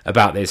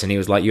about this, and he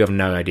was like, "You have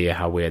no idea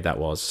how weird that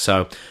was."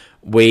 So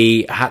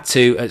we had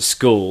to, at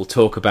school,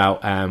 talk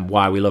about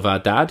why we love our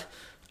dad,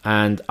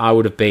 and I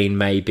would have been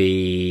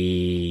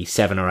maybe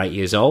 7 or 8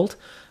 years old,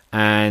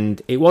 and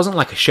it wasn't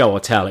like a show or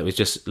tell. It was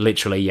just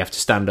literally you have to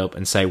stand up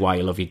and say why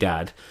you love your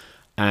dad,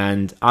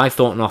 and I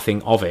thought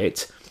nothing of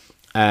it,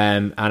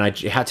 and I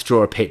had to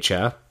draw a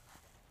picture.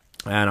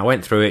 And I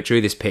went through it, drew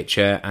this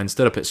picture, and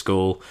stood up at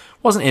school.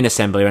 Wasn't in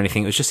assembly or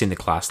anything, it was just in the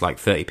class, like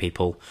 30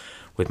 people,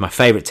 with my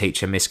favourite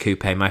teacher, Miss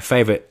Coupe, my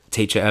favourite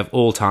teacher of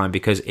all time,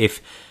 because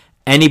if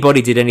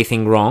anybody did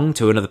anything wrong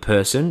to another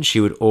person, she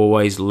would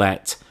always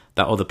let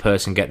that other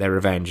person get their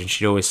revenge, and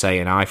she'd always say,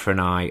 "An eye for an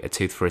eye, a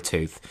tooth for a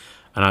tooth."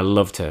 And I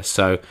loved her.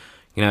 So,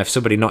 if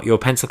somebody knocked your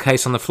pencil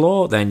case on the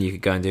floor, then you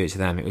could go and do it to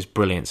them. It was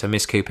brilliant. So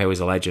Miss Coupe was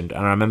a legend.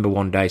 And I remember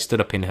one day,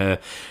 stood up in her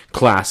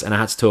class, and I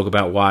had to talk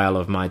about why I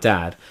love my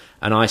dad.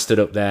 And I stood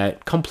up there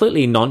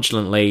completely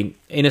nonchalantly,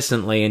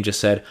 innocently, and just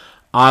said,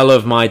 "I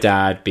love my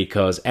dad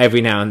because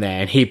every now and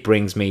then he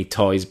brings me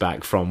toys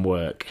back from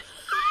work."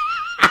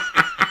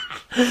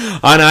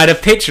 And I had a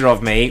picture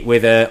of me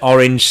with an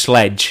orange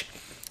sledge.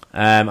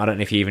 I don't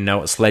know if you even know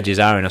what sledges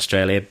are in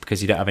Australia,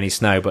 because you don't have any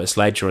snow, but a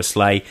sledge or a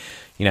sleigh,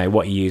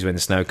 what you use when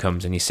the snow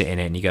comes and you sit in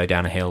it and you go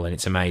down a hill, and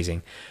it's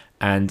amazing.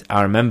 And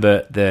I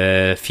remember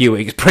the few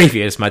weeks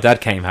previous, my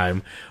dad came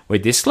home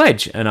with this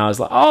sledge, and I was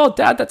like, "Oh,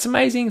 Dad, that's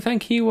amazing,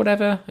 thank you,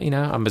 whatever."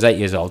 I was 8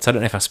 years old, so I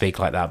don't know if I speak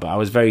like that, but I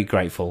was very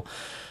grateful.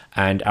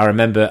 And I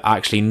remember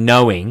actually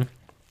knowing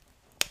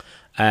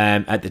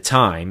at the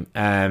time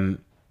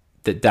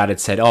that Dad had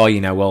said, "Oh,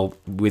 well,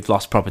 we've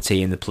lost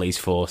property in the police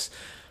force.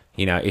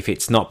 If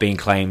it's not being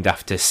claimed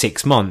after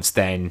 6 months,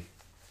 then,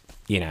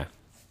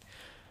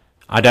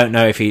 I don't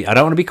know if I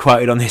don't want to be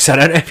quoted on this. I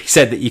don't know if he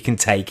said that you can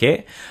take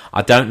it.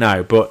 I don't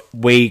know. But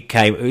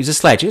it was a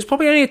sledge. It was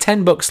probably only a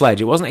 $10 sledge.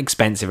 It wasn't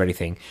expensive or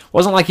anything. It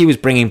wasn't like he was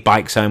bringing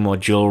bikes home or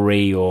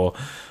jewellery or...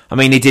 I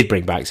mean, he did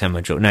bring bikes home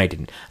or jewellery. No, he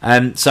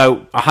didn't.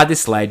 So I had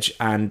this sledge,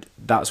 and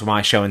that's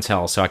my show and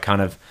tell. So I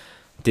kind of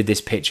did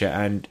this picture,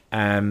 and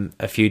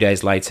a few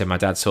days later, my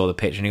dad saw the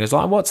picture, and he goes,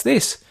 like, "What's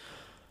this?"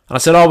 And I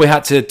said, "Oh, we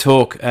had to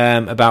talk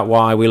about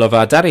why we love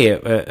our daddy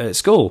at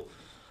school."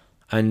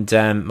 And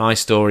my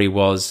story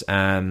was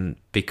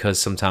because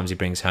sometimes he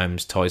brings home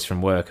toys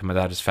from work, and my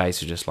dad's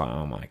face was just like,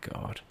 "Oh my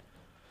God.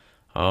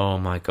 Oh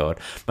my God."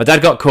 My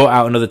dad got caught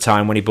out another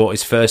time when he bought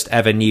his first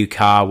ever new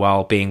car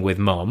while being with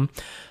Mum.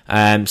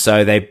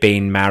 So they've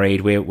been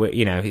married.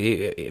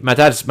 My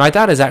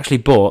dad has actually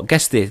bought,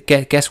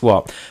 guess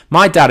what?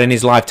 My dad in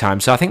his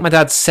lifetime, so I think my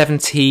dad's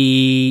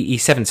 70,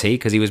 he's 70,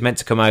 because he was meant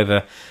to come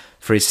over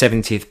for his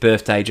 70th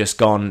birthday just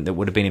gone, that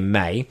would have been in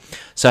May.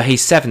 So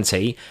he's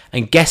 70,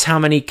 and guess how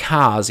many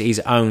cars he's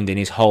owned in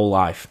his whole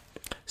life?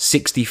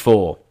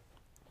 64.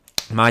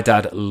 My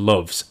dad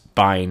loves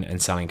buying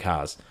and selling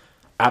cars.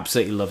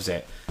 Absolutely loves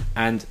it.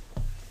 And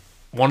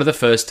one of the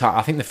first time,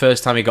 I think the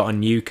first time he got a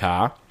new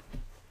car,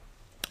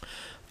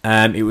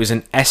 it was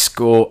an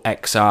Escort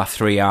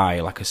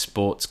XR3i, like a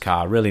sports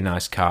car, really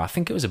nice car. I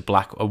think it was a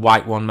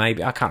white one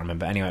maybe, I can't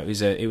remember. Anyway,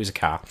 it was a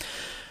car.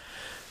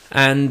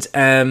 And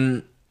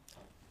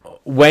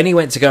when he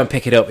went to go and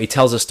pick it up, he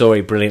tells a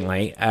story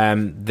brilliantly.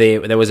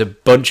 There was a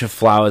bunch of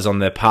flowers on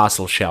the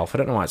parcel shelf. I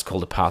don't know why it's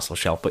called a parcel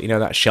shelf, but you know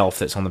that shelf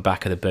that's on the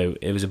back of the boot.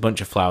 It was a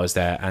bunch of flowers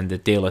there, and the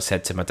dealer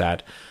said to my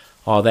dad,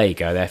 "Oh, there you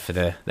go. They're for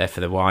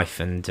the wife,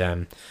 and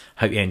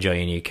hope you enjoy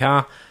your new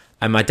car."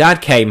 And my dad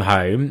came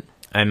home,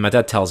 and my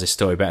dad tells this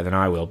story better than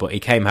I will. But he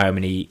came home,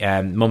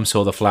 and Mum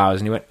saw the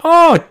flowers, and he went,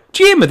 "Oh,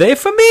 Jim, are they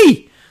for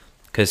me?"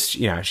 Because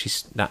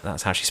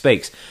that's how she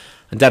speaks.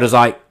 And Dad was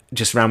like,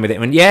 just ran with it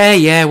and went,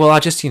 yeah, well, I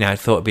just,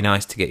 thought it'd be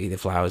nice to get you the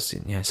flowers,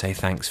 say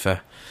thanks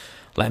for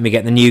letting me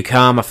get the new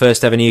car, my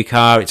first ever new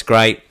car, it's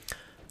great.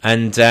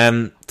 And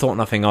thought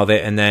nothing of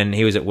it, and then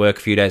he was at work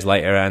a few days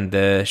later, and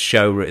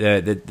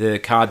the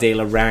car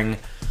dealer rang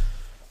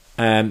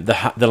the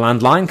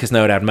landline, because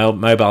no one had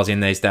mobiles in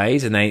those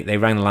days, and they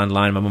rang the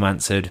landline. My mum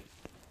answered.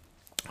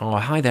 "Oh,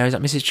 hi there, is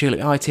that Mrs. Tulip?"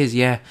 "Oh, it is,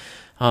 yeah."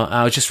 "Oh,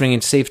 I was just ringing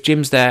to see if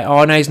Jim's there."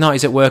 "Oh, no, he's not.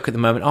 He's at work at the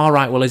moment." "All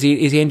right. Well, is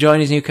he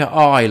enjoying his new car?"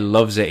 "Oh, he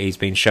loves it. He's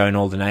been showing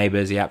all the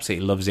neighbours. He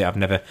absolutely loves it. I've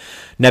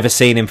never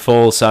seen him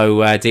fall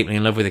so deeply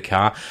in love with the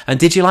car." "And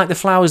did you like the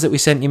flowers that we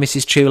sent you,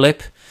 Mrs.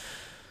 Tulip?"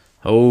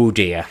 Oh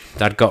dear,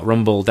 Dad got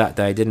rumbled that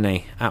day, didn't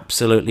he?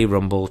 Absolutely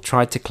rumbled.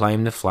 Tried to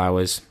claim the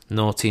flowers.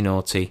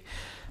 Naughty.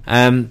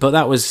 But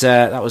that was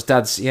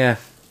Dad's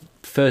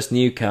first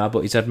new car. But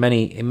he's had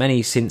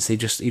many since. He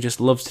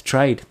just loves to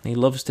trade. He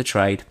loves to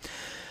trade.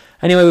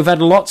 Anyway, we've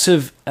had lots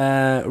of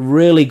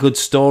really good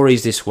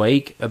stories this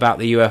week about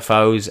the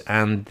UFOs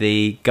and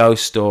the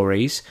ghost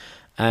stories.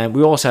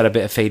 We also had a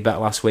bit of feedback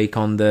last week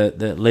on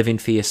the living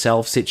for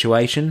yourself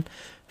situation.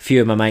 A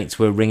few of my mates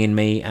were ringing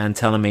me and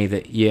telling me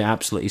that you're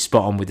absolutely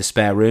spot on with the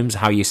spare rooms,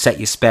 how you set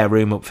your spare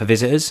room up for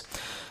visitors.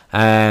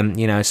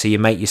 So you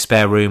make your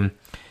spare room,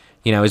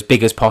 as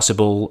big as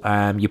possible.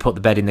 You put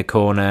the bed in the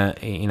corner.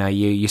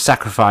 You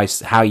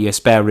sacrifice how your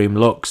spare room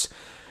looks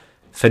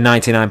for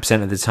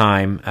 99% of the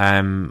time,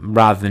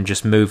 rather than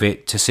just move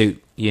it to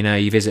suit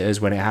your visitors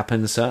when it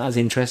happens. So that's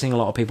interesting. A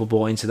lot of people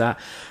bought into that.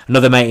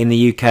 Another mate in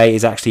the UK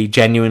is actually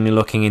genuinely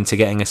looking into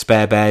getting a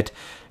spare bed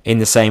in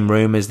the same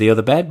room as the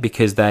other bed,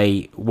 because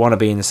they want to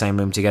be in the same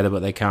room together,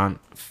 but they can't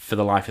for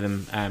the life of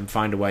them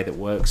find a way that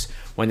works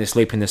when they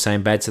sleep in the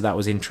same bed. So that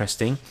was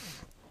interesting.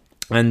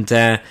 And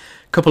a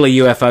couple of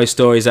UFO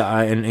stories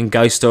and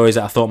ghost stories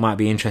that I thought might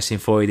be interesting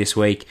for you this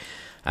week.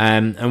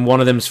 And one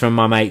of them's from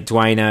my mate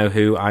Dwayno,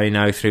 who I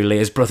know through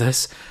Leah's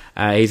brothers.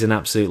 He's an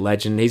absolute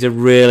legend. He's a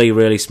really,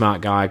 really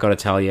smart guy, I got to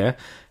tell you.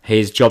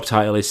 His job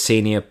title is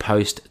Senior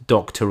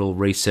Postdoctoral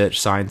Research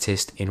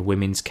Scientist in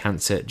Women's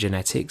Cancer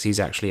Genetics. He's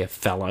actually a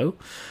fellow.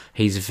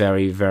 He's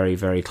very, very,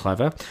 very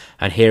clever.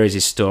 And here is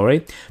his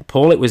story.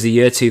 "Paul, it was the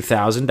year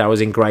 2000. I was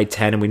in grade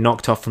 10 and we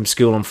knocked off from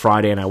school on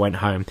Friday and I went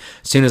home.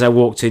 As soon as I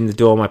walked in the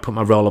door, I put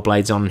my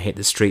rollerblades on and hit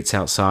the streets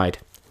outside."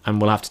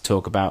 And we'll have to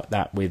talk about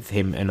that with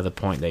him another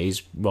point, that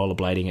he's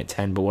rollerblading at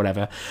 10, but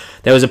whatever.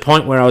 "There was a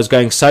point where I was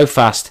going so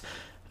fast,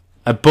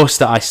 I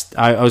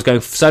was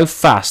going so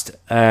fast,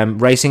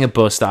 racing a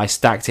bus, that I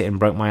stacked it and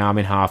broke my arm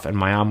in half, and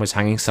my arm was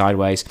hanging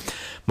sideways.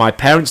 My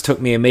parents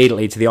took me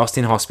immediately to the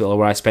Austin Hospital,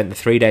 where I spent the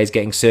 3 days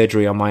getting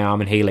surgery on my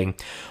arm and healing.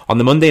 On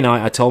the Monday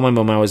night, I told my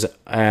mum I was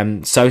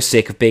so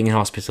sick of being in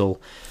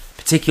hospital,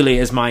 particularly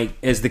as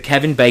the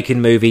Kevin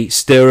Bacon movie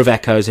Stir of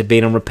Echoes had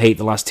been on repeat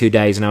the last 2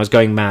 days, and I was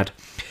going mad.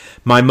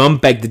 My mum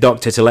begged the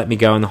doctor to let me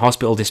go, and the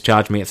hospital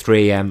discharged me at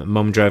 3 a.m.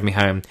 Mum drove me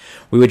home.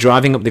 We were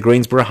driving up the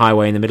Greensboro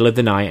Highway in the middle of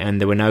the night, and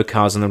there were no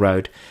cars on the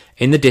road.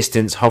 In the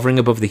distance, hovering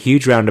above the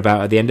huge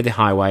roundabout at the end of the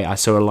highway, I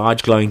saw a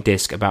large glowing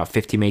disc about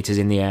 50 metres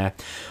in the air.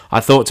 I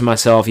thought to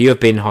myself, you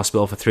have been in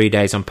hospital for 3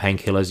 days on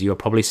painkillers, you are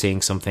probably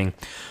seeing something.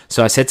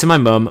 So I said to my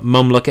mum,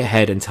 Mum, look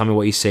ahead and tell me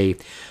what you see.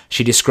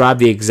 She described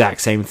the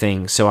exact same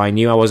thing, so I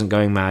knew I wasn't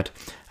going mad.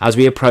 As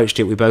we approached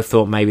it, we both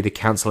thought maybe the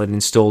council had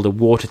installed a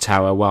water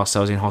tower whilst I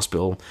was in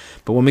hospital.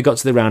 But when we got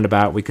to the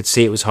roundabout, we could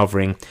see it was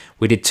hovering.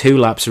 We did 2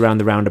 laps around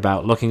the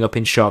roundabout, looking up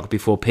in shock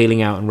before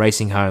peeling out and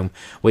racing home,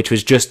 which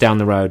was just down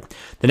the road.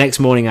 The next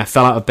morning, I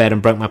fell out of bed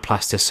and broke my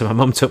plaster, so my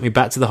mum took me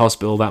back to the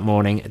hospital that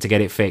morning to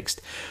get it fixed.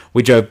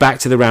 We drove back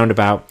to the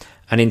roundabout,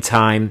 and in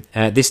time,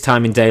 this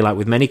time in daylight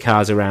with many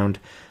cars around,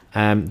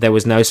 there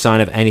was no sign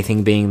of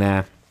anything being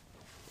there.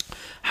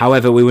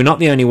 However, we were not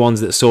the only ones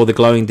that saw the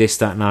glowing disc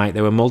that night.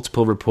 There were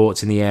multiple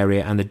reports in the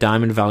area, and the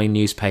Diamond Valley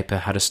newspaper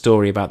had a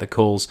story about the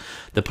calls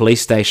the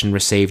police station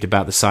received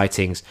about the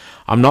sightings.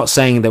 I'm not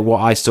saying that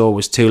what I saw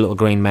was 2 little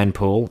green men,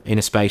 Paul, in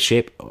a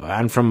spaceship,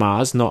 and from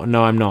Mars. No,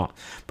 I'm not.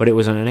 But it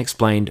was an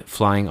unexplained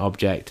flying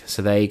object.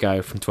 So there you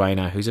go, from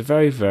Dwayno, who's a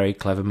very, very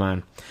clever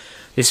man.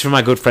 This is from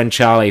my good friend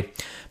Charlie.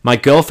 My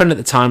girlfriend at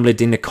the time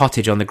lived in a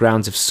cottage on the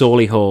grounds of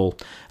Sawley Hall,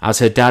 as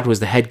her dad was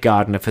the head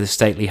gardener for the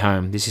stately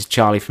home. This is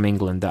Charlie from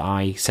England that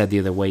I said the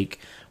other week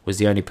was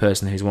the only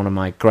person who's one of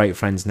my great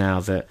friends now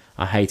that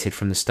I hated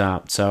from the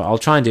start. So I'll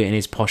try and do it in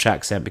his posh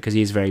accent because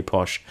he is very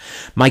posh.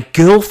 My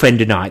girlfriend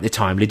and I at the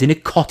time lived in a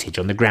cottage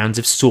on the grounds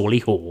of Sawley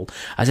Hall,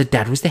 as her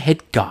dad was the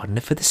head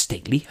gardener for the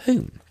stately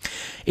home.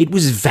 It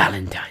was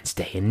Valentine's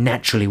Day, and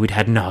naturally we'd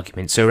had an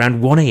argument, so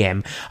around 1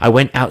 a.m. I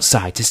went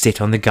outside to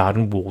sit on the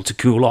garden wall to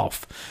cool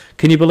off.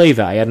 Can you believe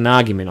that? I had an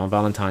argument on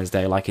Valentine's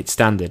Day like it's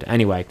standard.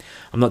 Anyway,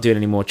 I'm not doing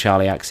any more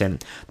Charlie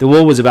accent. The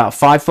wall was about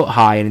 5 foot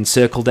high and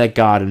encircled their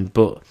garden,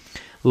 but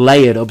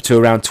layered up to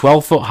around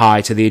 12 foot high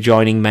to the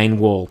adjoining main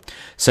wall,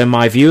 so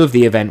my view of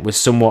the event was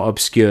somewhat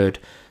obscured.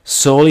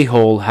 Sawley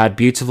Hall had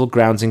beautiful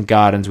grounds and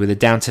gardens with a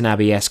Downton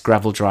Abbey-esque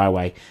gravel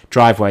driveway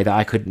that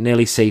I could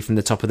nearly see from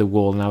the top of the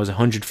wall, and I was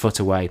 100 foot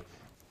away.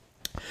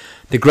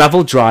 The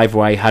gravel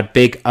driveway had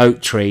big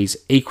oak trees,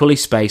 equally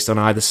spaced on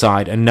either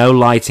side, and no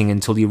lighting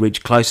until you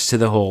reached closer to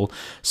the hall,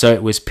 so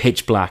it was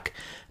pitch black.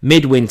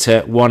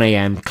 Midwinter, 1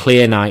 a.m,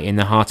 clear night in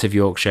the heart of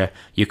Yorkshire.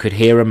 You could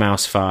hear a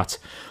mouse fart.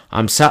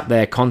 I'm sat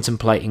there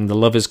contemplating the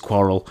lovers'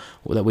 quarrel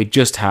that we'd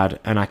just had,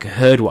 and I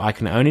heard what I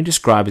can only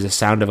describe as the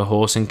sound of a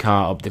horse and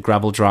cart up the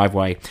gravel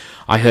driveway.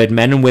 I heard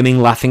men and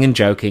women laughing and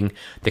joking,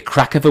 the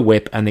crack of a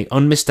whip, and the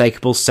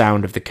unmistakable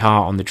sound of the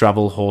cart on the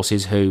gravel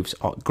horses' hooves.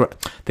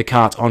 The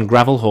cart on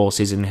gravel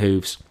horses and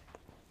hooves.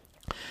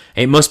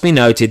 It must be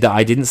noted that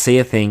I didn't see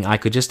a thing, I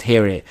could just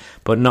hear it,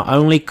 but not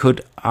only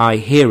could I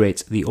hear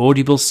it, the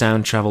audible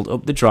sound travelled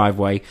up the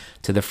driveway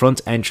to the front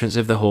entrance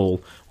of the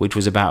hall, which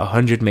was about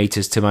 100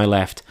 metres to my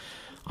left.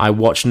 I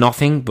watched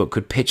nothing, but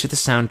could picture the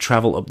sound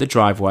travel up the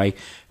driveway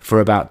for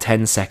about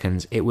 10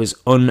 seconds. It was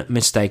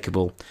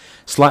unmistakable.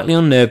 Slightly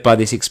unnerved by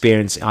this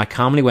experience, I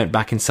calmly went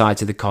back inside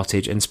to the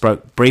cottage and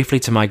spoke briefly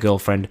to my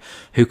girlfriend,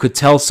 who could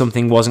tell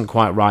something wasn't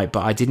quite right,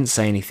 but I didn't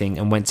say anything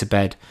and went to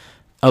bed.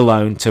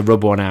 Alone to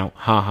rub one out.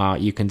 Haha,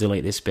 you can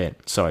delete this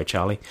bit. Sorry,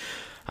 Charlie.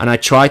 And I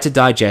tried to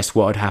digest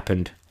what had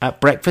happened.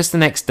 At breakfast the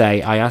next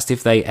day, I asked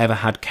if they ever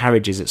had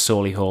carriages at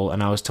Sawley Hall,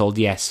 and I was told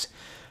yes.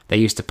 They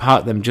used to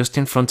park them just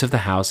in front of the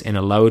house in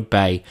a lowered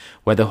bay,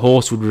 where the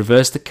horse would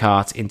reverse the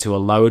cart into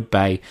a lowered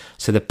bay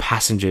so the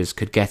passengers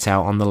could get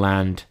out on the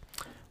land.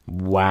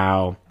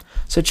 Wow.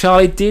 So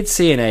Charlie did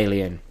see an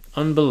alien.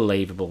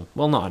 Unbelievable.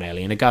 Well, not an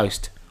alien, a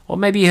ghost. Or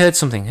maybe he heard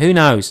something. Who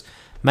knows?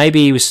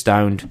 Maybe he was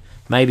stoned.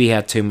 Maybe he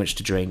had too much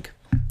to drink.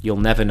 You'll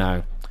never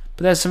know.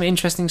 But there's some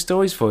interesting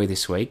stories for you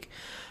this week.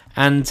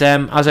 And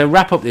as I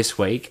wrap up this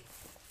week,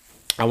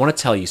 I want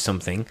to tell you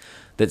something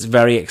that's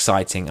very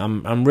exciting.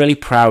 I'm really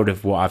proud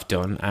of what I've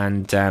done,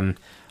 and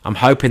I'm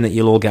hoping that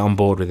you'll all get on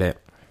board with it.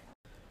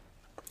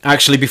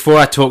 Actually, before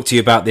I talk to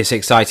you about this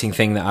exciting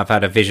thing that I've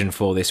had a vision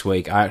for this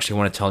week, I actually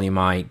want to tell you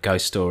my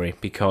ghost story,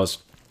 because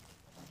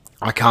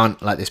I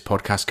can't let this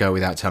podcast go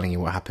without telling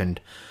you what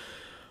happened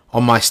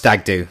on my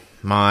stag do.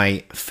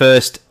 My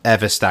first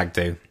ever stag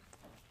do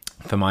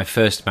for my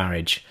first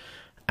marriage,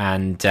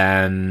 and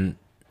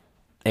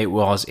it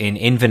was in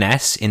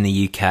Inverness in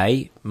the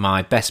UK.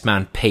 My best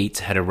man Pete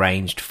had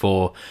arranged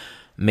for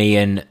me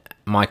and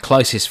my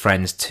closest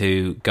friends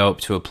to go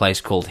up to a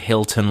place called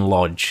Hilton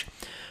Lodge,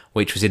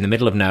 which was in the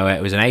middle of nowhere.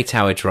 It was an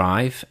 8-hour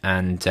drive,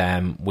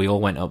 and we all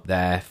went up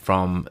there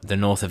from the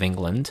north of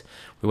England.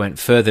 We went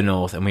further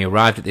north, and we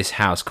arrived at this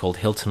house called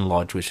Hilton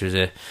Lodge, which was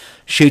a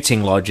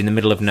shooting lodge in the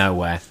middle of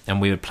nowhere,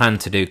 and we had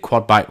planned to do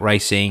quad bike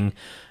racing,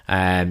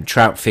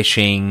 trout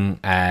fishing,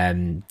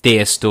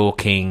 deer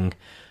stalking,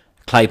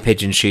 clay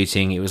pigeon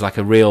shooting. It was like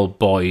a real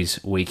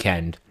boys'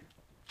 weekend,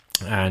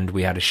 and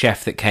we had a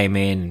chef that came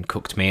in and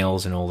cooked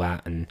meals and all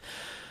that. And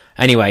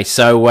anyway,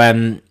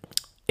 so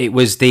it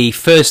was the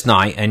first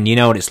night, and you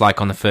know what it's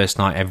like on the first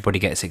night, everybody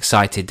gets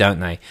excited,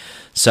 don't they?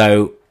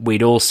 So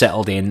we'd all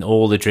settled in,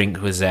 all the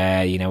drink was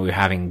there, you know, we were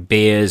having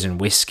beers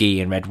and whiskey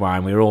and red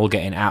wine, we were all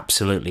getting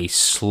absolutely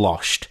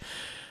sloshed,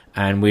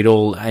 and we'd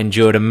all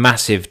endured a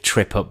massive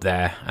trip up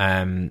there,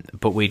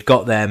 but we'd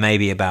got there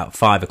maybe about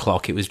 5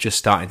 o'clock, it was just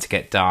starting to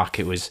get dark,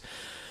 it was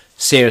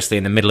seriously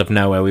in the middle of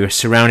nowhere, we were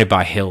surrounded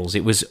by hills,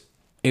 it was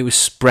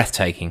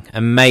breathtaking,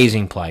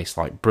 amazing place,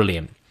 like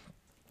brilliant.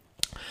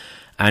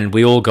 And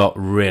we all got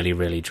really,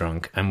 really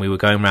drunk, and we were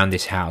going around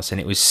this house, and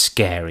it was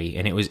scary,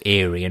 and it was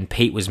eerie, and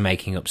Pete was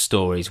making up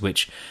stories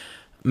which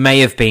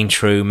may have been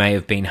true, may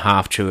have been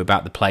half true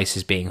about the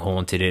places being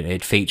haunted.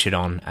 It featured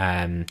on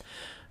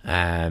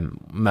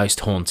Most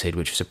Haunted,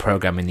 which was a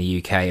programme in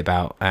the UK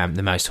about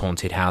the most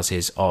haunted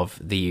houses of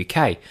the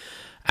UK.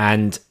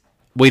 And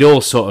we'd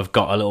all sort of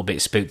got a little bit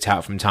spooked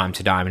out from time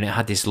to time, and it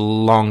had this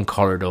long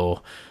corridor.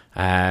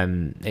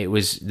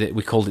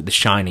 We called it the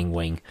Shining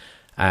Wing.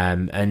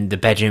 And the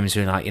bedrooms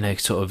were like, you know,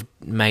 sort of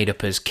made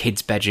up as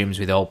kids' bedrooms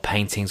with old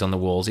paintings on the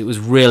walls. It was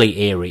really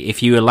eerie.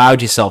 If you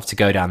allowed yourself to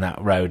go down that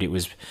road, it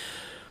was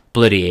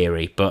bloody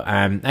eerie. But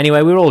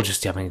anyway, we were all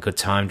just having a good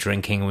time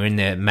drinking. We were in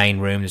the main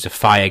room. There's a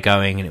fire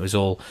going, and it was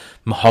all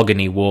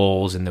mahogany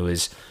walls, and there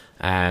was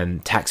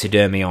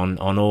taxidermy on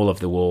all of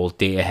the walls,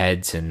 deer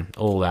heads and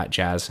all that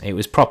jazz. It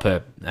was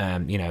proper,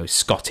 you know,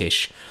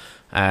 Scottish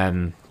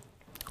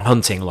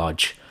hunting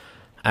lodge.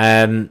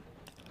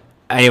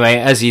 Anyway,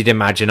 as you'd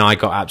imagine, I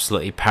got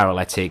absolutely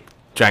paralytic,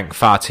 drank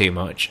far too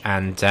much,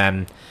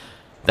 and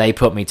they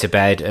put me to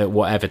bed at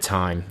whatever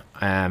time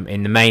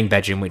in the main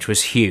bedroom, which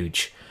was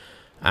huge.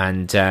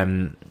 And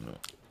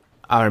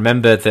I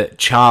remember that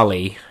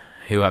Charlie,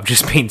 who I've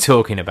just been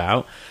talking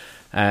about,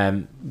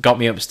 got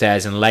me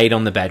upstairs and laid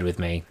on the bed with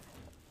me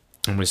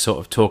and was sort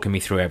of talking me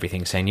through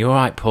everything, saying, "You all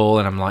right, Paul?"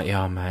 And I'm like,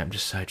 "Yeah, mate, I'm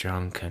just so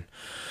drunk, and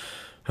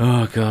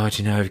oh God,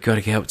 we've got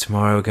to get up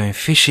tomorrow. We're going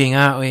fishing,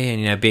 aren't we?"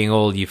 And being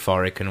all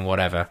euphoric and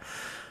whatever.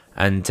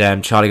 And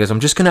Charlie goes, I'm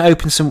just going to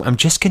open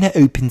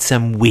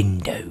some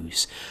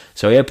windows.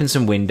 So he opened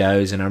some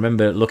windows, and I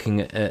remember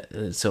looking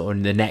at sort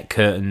of the net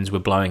curtains were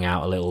blowing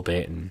out a little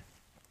bit, and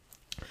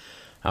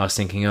I was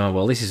thinking, oh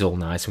well, this is all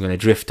nice. I'm going to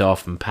drift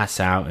off and pass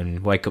out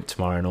and wake up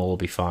tomorrow, and all will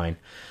be fine.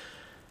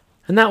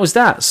 And that was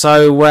that.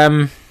 So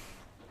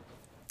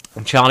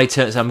and Charlie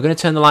said, I'm going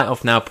to turn the light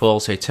off now, Paul.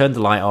 So he turned the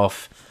light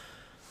off,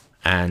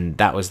 and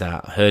that was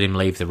that. I heard him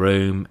leave the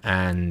room,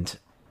 and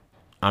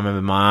I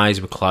remember my eyes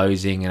were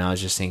closing, and I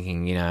was just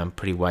thinking, I'm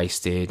pretty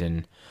wasted,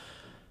 and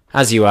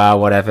as you are,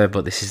 whatever,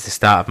 but this is the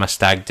start of my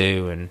stag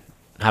do, and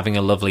having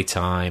a lovely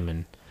time,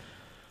 and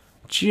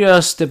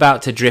just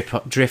about to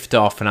drift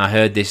off, and I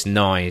heard this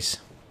noise,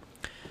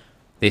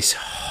 this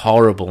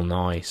horrible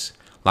noise,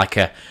 like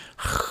a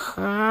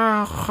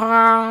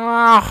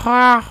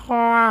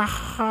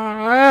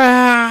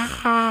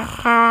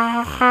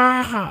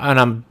and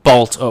I'm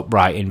bolt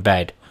upright in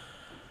bed.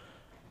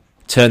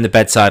 Turn the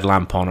bedside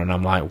lamp on, and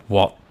I'm like,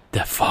 what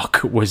the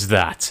fuck was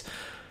that?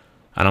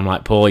 And I'm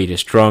like, Paul, you're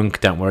just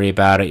drunk, don't worry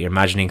about it, you're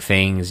imagining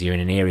things, you're in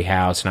an eerie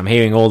house. And I'm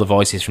hearing all the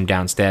voices from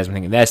downstairs. I'm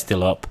thinking, they're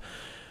still up.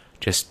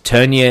 Just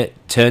turn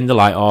the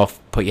light off,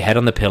 put your head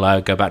on the pillow,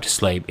 go back to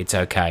sleep, it's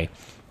okay.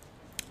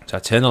 So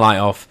I turn the light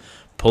off,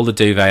 pull the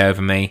duvet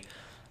over me,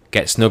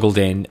 get snuggled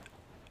in,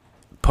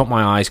 put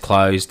my eyes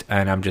closed,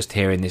 and I'm just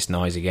hearing this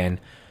noise again.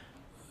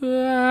 And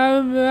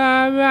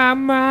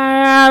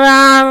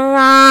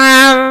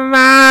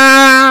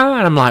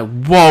I'm like,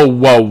 whoa,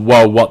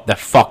 what the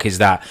fuck is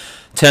that?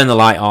 Turn the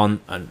light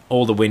on, and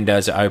all the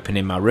windows are open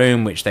in my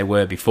room, which they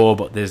were before,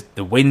 but there's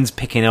the wind's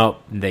picking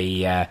up,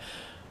 the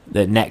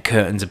net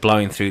curtains are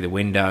blowing through the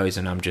windows,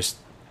 and I'm just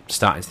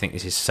starting to think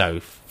this is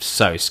so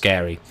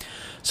scary.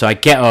 So I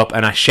get up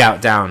and I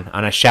shout down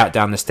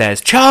the stairs,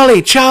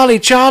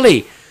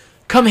 Charlie,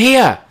 come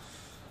here.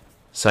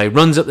 So he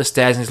runs up the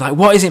stairs and he's like,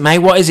 what is it, mate?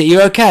 What is it?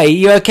 You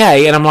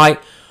okay? And I'm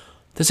like,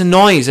 there's a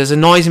noise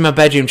in my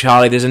bedroom,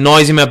 Charlie. There's a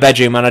noise in my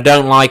bedroom, and I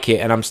don't like it.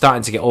 And I'm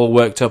starting to get all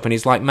worked up. And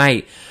he's like,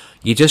 mate,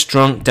 you're just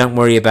drunk. Don't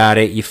worry about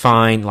it. You're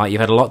fine. Like,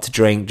 you've had a lot to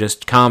drink.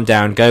 Just calm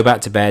down. Go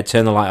back to bed.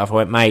 Turn the light off. I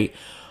went, mate,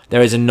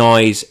 there is a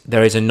noise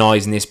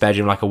in this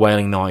bedroom, like a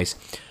wailing noise.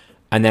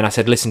 And then I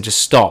said, listen, just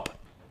stop.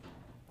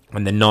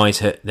 And the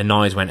noise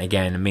went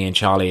again. And me and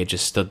Charlie had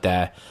just stood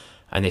there.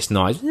 And this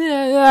noise, and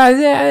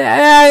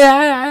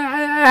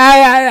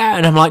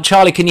I'm like,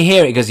 Charlie, can you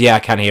hear it? He goes, yeah, I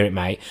can hear it,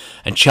 mate.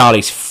 And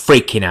Charlie's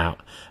freaking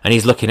out, and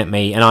he's looking at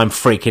me, and I'm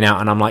freaking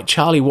out, and I'm like,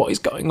 Charlie, what is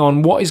going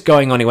on? What is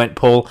going on? He went,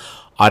 Paul,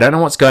 I don't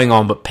know what's going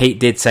on, but Pete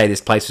did say this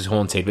place was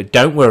haunted, but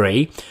don't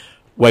worry,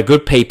 we're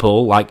good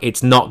people, like,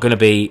 it's not going to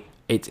be,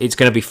 it's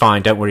going to be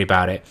fine, don't worry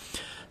about it.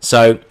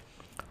 So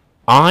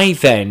I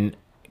then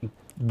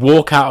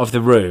walk out of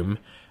the room,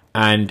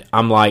 and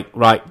I'm like,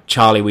 right,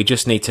 Charlie, we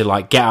just need to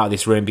like get out of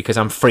this room because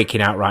I'm freaking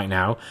out right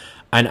now.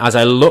 And as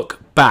I look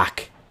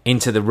back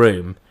into the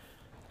room,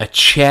 a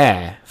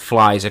chair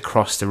flies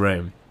across the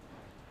room.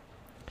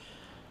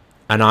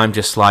 And I'm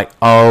just like,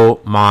 oh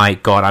my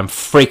God, I'm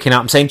freaking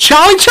out. I'm saying,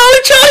 Charlie, did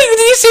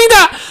you see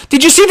that?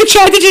 Did you see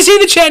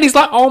the chair? And he's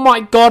like, oh my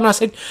God. And I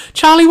said,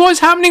 Charlie, what is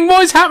happening?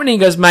 He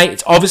goes, mate,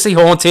 it's obviously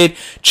haunted.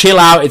 Chill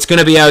out. It's going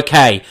to be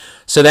okay.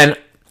 So then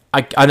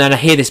I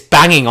hear this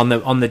banging on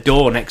the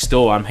door next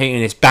door. I'm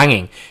hearing this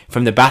banging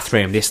from the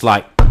bathroom. This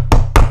like,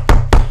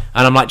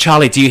 and I'm like,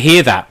 Charlie, do you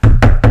hear that?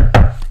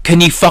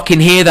 Can you fucking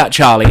hear that,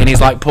 Charlie? And he's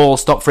like, Paul,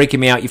 stop freaking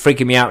me out. You're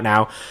freaking me out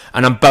now.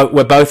 And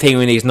we're both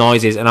hearing these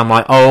noises. And I'm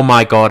like, oh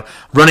my God.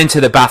 Run into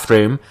the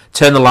bathroom.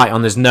 Turn the light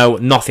on. There's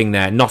nothing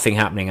there. Nothing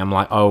happening. I'm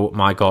like, oh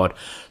my God.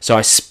 So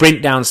I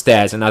sprint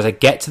downstairs. And as I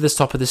get to the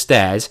top of the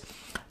stairs,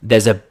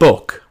 there's a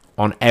book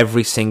on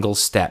every single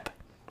step.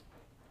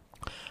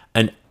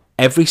 And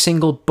every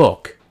single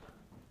book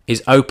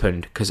is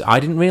opened, because I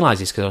didn't realise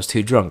this because I was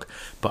too drunk.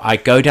 But I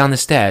go down the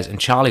stairs and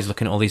Charlie's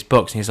looking at all these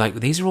books and he's like,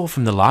 these are all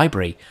from the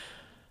library.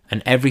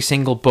 And every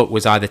single book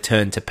was either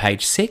turned to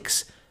page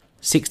 6,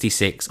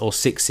 66 or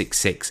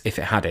 666 if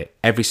it had it.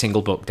 Every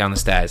single book down the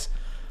stairs.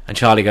 And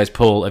Charlie goes,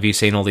 Paul, have you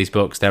seen all these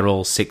books? They're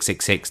all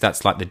 666.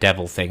 That's like the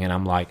devil thing. And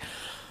I'm like,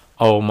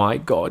 oh my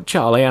God,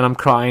 Charlie. And I'm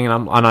crying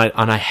and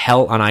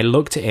I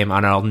looked at him,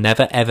 and I'll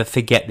never ever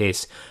forget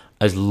this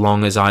as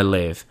long as I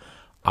live.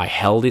 I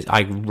held it,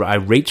 I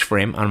reached for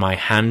him, and my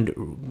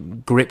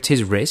hand gripped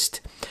his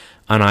wrist,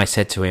 and I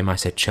said to him,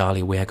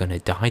 Charlie, we are going to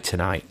die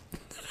tonight.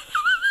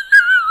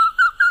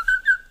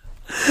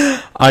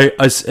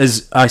 I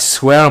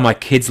swear on my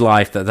kid's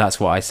life that's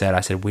what I said.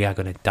 I said, we are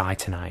going to die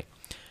tonight.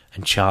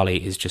 And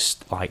Charlie is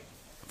just like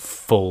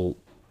full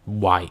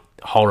white,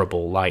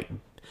 horrible, like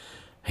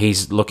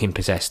he's looking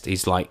possessed.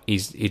 He's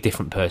a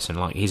different person.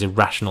 Like, he's a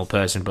rational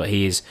person, but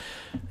he is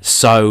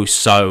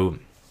so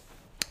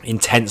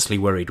intensely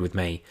worried with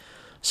me.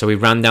 So we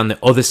ran down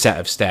the other set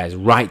of stairs,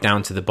 right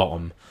down to the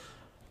bottom.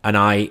 And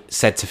I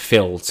said to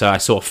Phil, so I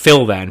saw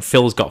Phil there, and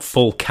Phil's got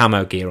full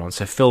camo gear on.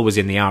 So Phil was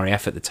in the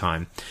RAF at the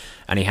time,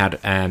 and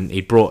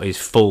he brought his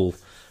full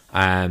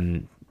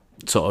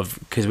sort of,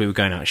 because we were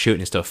going out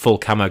shooting and stuff, full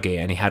camo gear,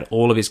 and he had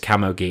all of his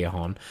camo gear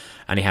on,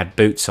 and he had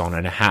boots on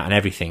and a hat and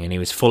everything, and he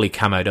was fully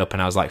camoed up.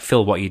 And I was like,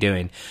 Phil, what are you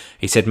doing?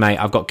 He said, mate,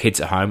 I've got kids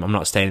at home. I'm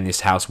not staying in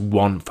this house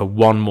for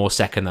one more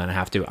second than I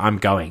have to. I'm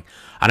going.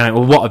 And I went,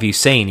 well, what have you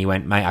seen? He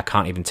went, mate, I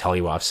can't even tell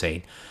you what I've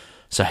seen.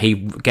 So he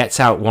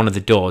gets out one of the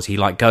doors. He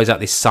goes out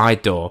this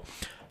side door.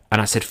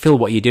 And I said, Phil,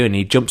 what are you doing? And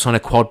he jumps on a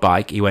quad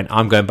bike. He went,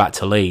 I'm going back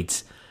to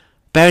Leeds.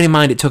 Bearing in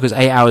mind it took us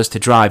 8 hours to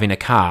drive in a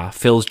car,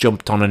 Phil's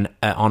jumped on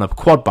a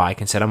quad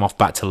bike and said, I'm off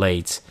back to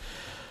Leeds.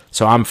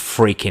 So I'm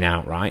freaking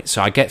out, right?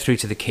 So I get through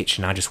to the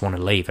kitchen. I just want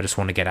to leave. I just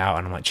want to get out.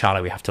 And I'm like,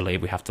 Charlie, we have to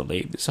leave. We have to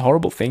leave. There's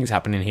horrible things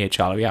happening here,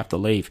 Charlie. We have to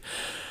leave.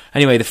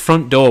 Anyway, the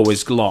front door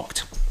was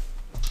locked.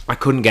 I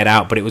couldn't get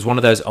out, but it was one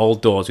of those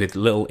old doors with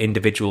little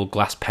individual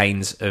glass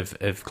panes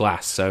of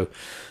glass. So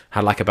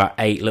had like about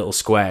 8 little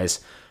squares.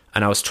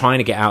 And I was trying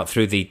to get out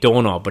through the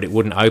doorknob, but it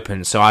wouldn't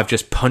open. So I've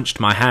just punched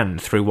my hand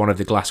through one of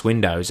the glass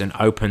windows and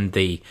opened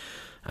the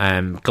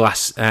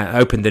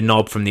opened the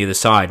knob from the other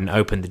side and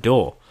opened the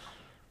door.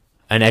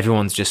 And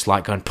everyone's just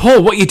like going,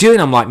 Paul, what are you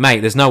doing? I'm like,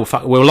 mate,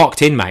 we're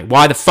locked in, mate.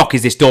 Why the fuck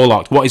is this door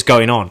locked? What is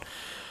going on?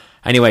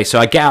 Anyway, so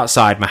I get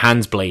outside, my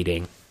hand's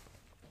bleeding.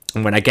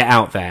 And when I get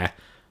out there,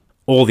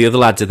 all the other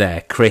lads are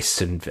there.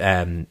 Chris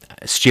and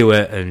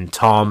Stuart and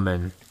Tom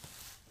and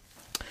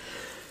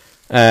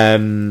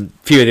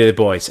few of the other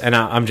boys. And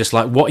I'm just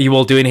like, what are you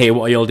all doing here?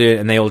 What are you all doing?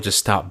 And they all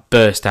just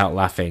burst out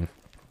laughing.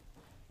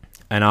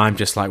 And I'm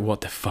just like, what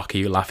the fuck are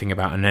you laughing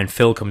about? And then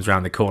Phil comes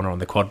around the corner on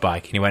the quad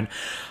bike and he went,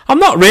 I'm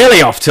not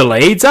really off to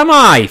Leeds, am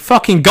I?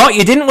 Fucking got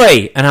you, didn't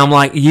we? And I'm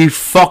like, you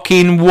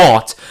fucking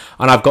what?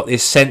 And I've got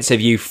this sense of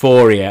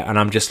euphoria and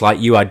I'm just like,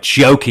 you are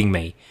joking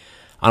me.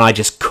 And I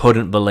just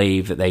couldn't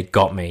believe that they'd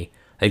got me.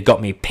 They'd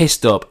got me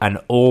pissed up, and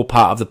all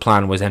part of the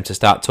plan was them to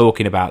start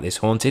talking about this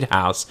haunted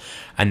house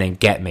and then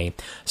get me.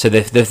 So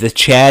the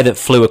chair that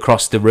flew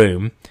across the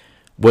room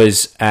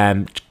was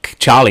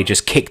Charlie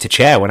just kicked a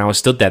chair when I was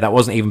stood there. That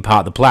wasn't even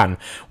part of the plan.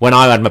 When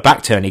I had my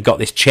back turned, he got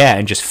this chair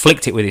and just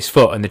flicked it with his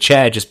foot, and the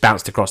chair just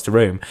bounced across the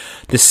room.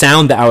 The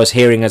sound that I was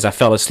hearing as I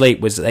fell asleep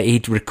was that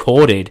he'd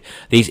recorded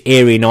these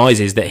eerie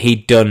noises that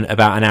he'd done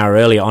about an hour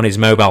earlier on his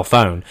mobile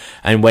phone.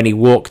 And when he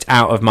walked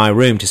out of my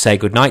room to say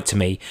goodnight to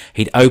me,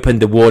 he'd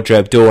opened the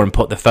wardrobe door and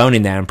put the phone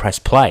in there and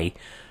pressed play,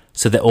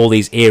 so that all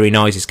these eerie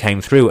noises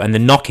came through. And the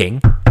knocking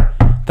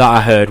that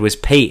I heard was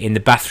Pete in the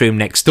bathroom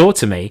next door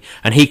to me,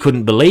 and he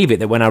couldn't believe it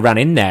that when I ran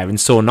in there and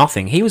saw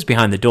nothing, he was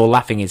behind the door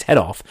laughing his head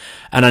off,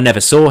 and I never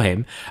saw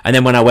him. And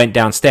then when I went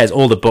downstairs,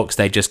 all the books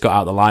they just got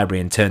out of the library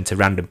and turned to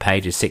random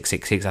pages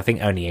 666. I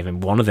think only even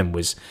one of them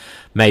was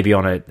maybe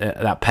on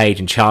that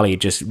page, and Charlie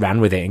had just ran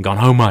with it and gone,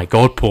 oh my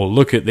god, Paul,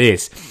 look at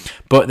this.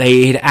 But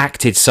they had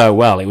acted so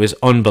well, it was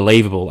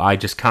unbelievable. I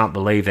just can't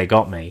believe they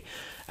got me.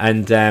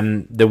 And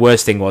the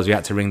worst thing was we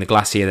had to ring the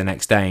Glacier the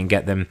next day and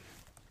get them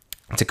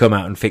to come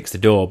out and fix the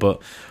door.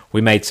 But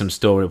I made some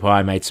story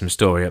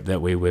up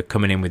that we were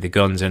coming in with the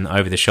guns and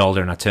over the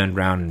shoulder, and I turned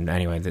around, and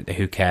anyway,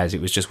 who cares?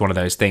 It was just one of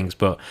those things.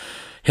 But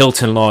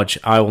Hilton Lodge,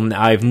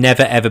 I've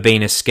never ever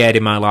been as scared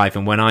in my life,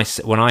 and when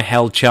I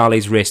held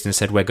Charlie's wrist and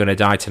said we're going to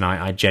die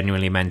tonight, I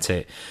genuinely meant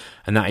it.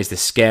 And that is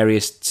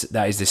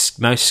the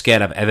most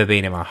scared I've ever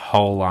been in my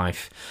whole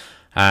life.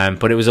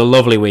 But it was a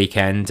lovely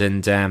weekend,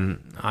 and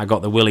I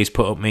got the willies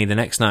put up me the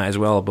next night as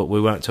well, but we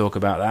won't talk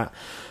about that.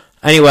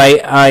 Anyway,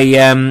 I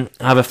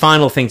have a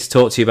final thing to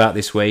talk to you about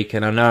this week,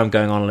 and I know I'm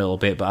going on a little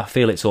bit, but I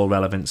feel it's all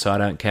relevant, so I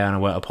don't care and I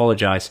won't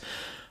apologise.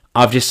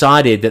 I've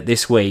decided that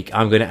this week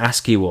I'm going to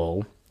ask you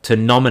all to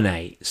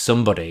nominate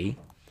somebody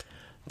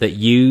that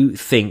you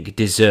think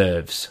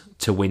deserves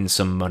to win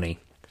some money.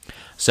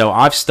 So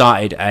I've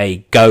started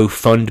a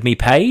GoFundMe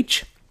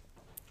page,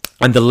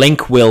 and the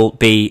link will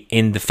be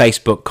in the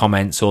Facebook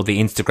comments or the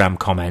Instagram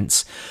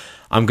comments.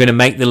 I'm going to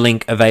make the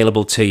link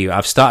available to you.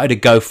 I've started a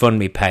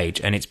GoFundMe page,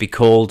 and it's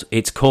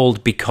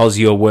called Because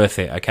You're Worth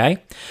It, okay?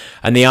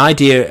 And the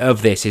idea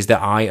of this is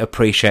that I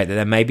appreciate that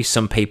there may be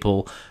some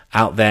people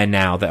out there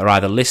now that are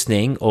either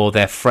listening or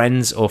they're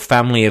friends or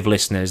family of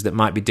listeners that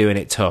might be doing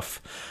it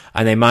tough,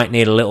 and they might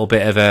need a little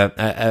bit of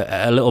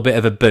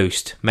a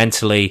boost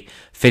mentally,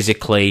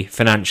 physically,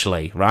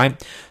 financially,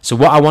 right? So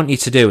what I want you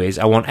to do is,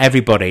 I want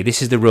everybody,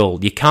 this is the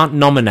rule, you can't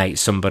nominate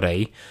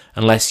somebody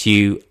unless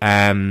you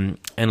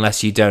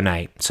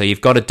donate. So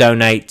you've got to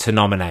donate to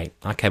nominate.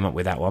 I came up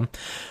with that one.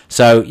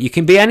 So you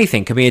can be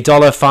anything, can be $1,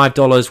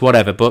 $5,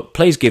 whatever, but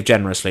please give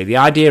generously. The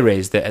idea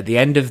is that at the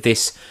end of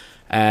this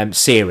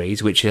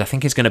series, which I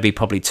think is going to be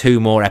probably 2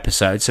 more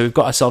episodes, so we've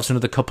got ourselves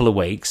another couple of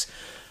weeks,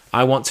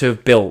 I want to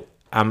have built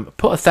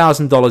put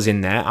 $1,000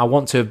 in there. I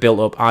want to have built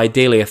up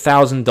ideally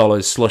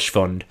 $1,000 slush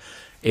fund.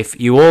 If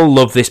you all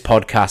love this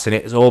podcast and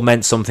it's all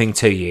meant something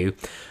to you,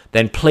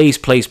 then please,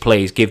 please,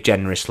 please give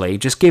generously.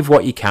 Just give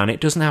what you can.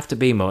 It doesn't have to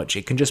be much.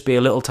 It can just be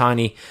a little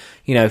tiny,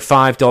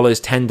 $5,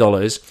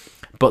 $10.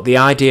 But the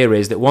idea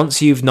is that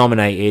once you've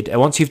donated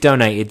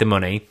the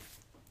money,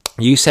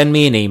 you send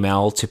me an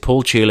email to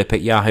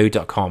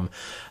paultulip@yahoo.com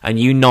and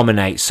you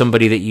nominate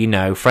somebody that you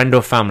know, friend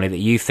or family, that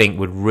you think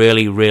would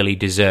really, really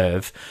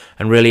deserve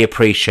and really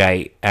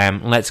appreciate.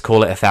 Let's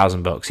call it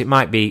 $1,000. It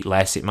might be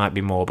less, it might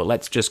be more, but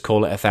let's just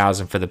call it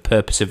 1,000 for the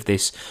purpose of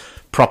this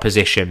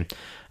proposition.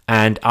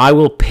 And I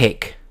will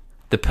pick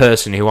the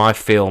person who I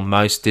feel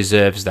most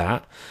deserves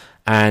that.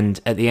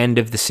 And at the end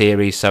of the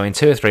series, so in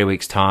 2 or 3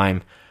 weeks'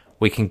 time,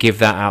 we can give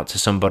that out to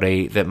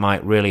somebody that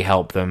might really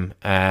help them.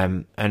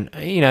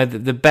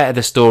 The better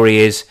the story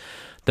is,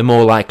 the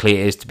more likely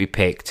it is to be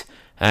picked.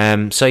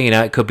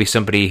 It could be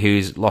somebody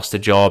who's lost a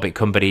job. It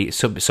could be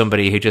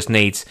somebody who just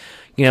needs,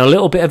 a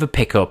little bit of a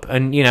pickup.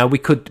 And, we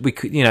could,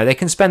 they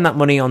can spend that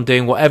money on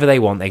doing whatever they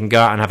want. They can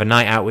go out and have a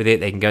night out with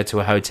it. They can go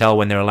to a hotel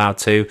when they're allowed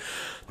to.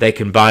 They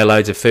can buy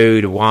loads of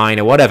food or wine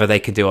or whatever they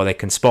can do, or they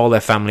can spoil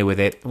their family with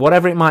it.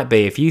 Whatever it might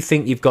be, if you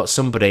think you've got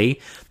somebody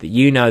that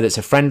you know that's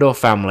a friend or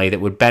family that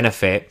would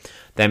benefit,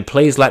 then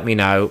please let me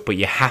know. But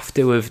you have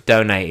to have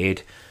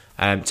donated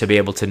to be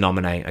able to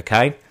nominate,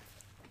 okay?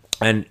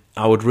 And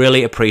I would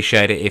really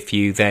appreciate it if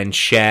you then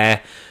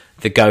share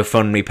the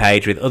GoFundMe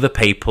page with other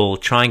people.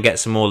 Try and get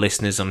some more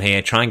listeners on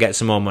here. Try and get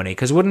some more money.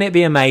 Because wouldn't it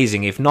be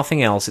amazing, if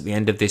nothing else, at the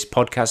end of this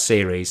podcast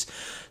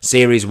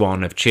series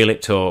 1 of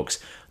Tulip Talks,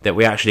 that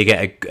we actually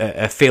get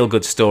a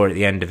feel-good story at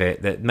the end of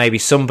it, that maybe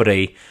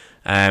somebody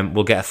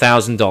will get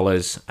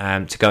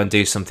 $1,000 to go and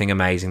do something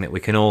amazing that we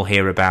can all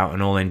hear about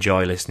and all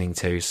enjoy listening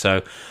to.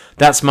 So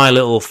that's my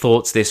little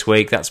thoughts this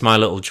week. That's my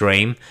little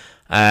dream.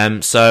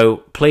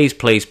 So please,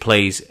 please,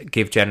 please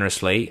give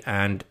generously,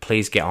 and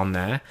please get on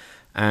there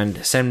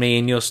and send me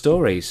in your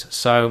stories.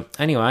 So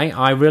anyway,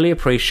 I really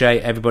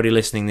appreciate everybody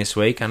listening this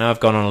week. I know I've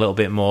gone on a little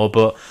bit more,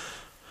 but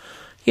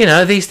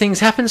these things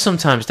happen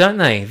sometimes, don't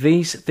they?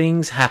 These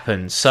things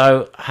happen.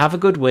 So have a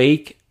good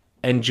week.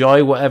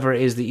 Enjoy whatever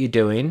it is that you're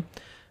doing.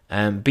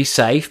 Be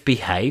safe,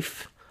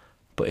 behave.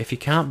 But if you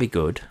can't be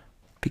good,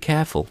 be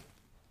careful.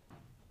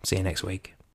 See you next week.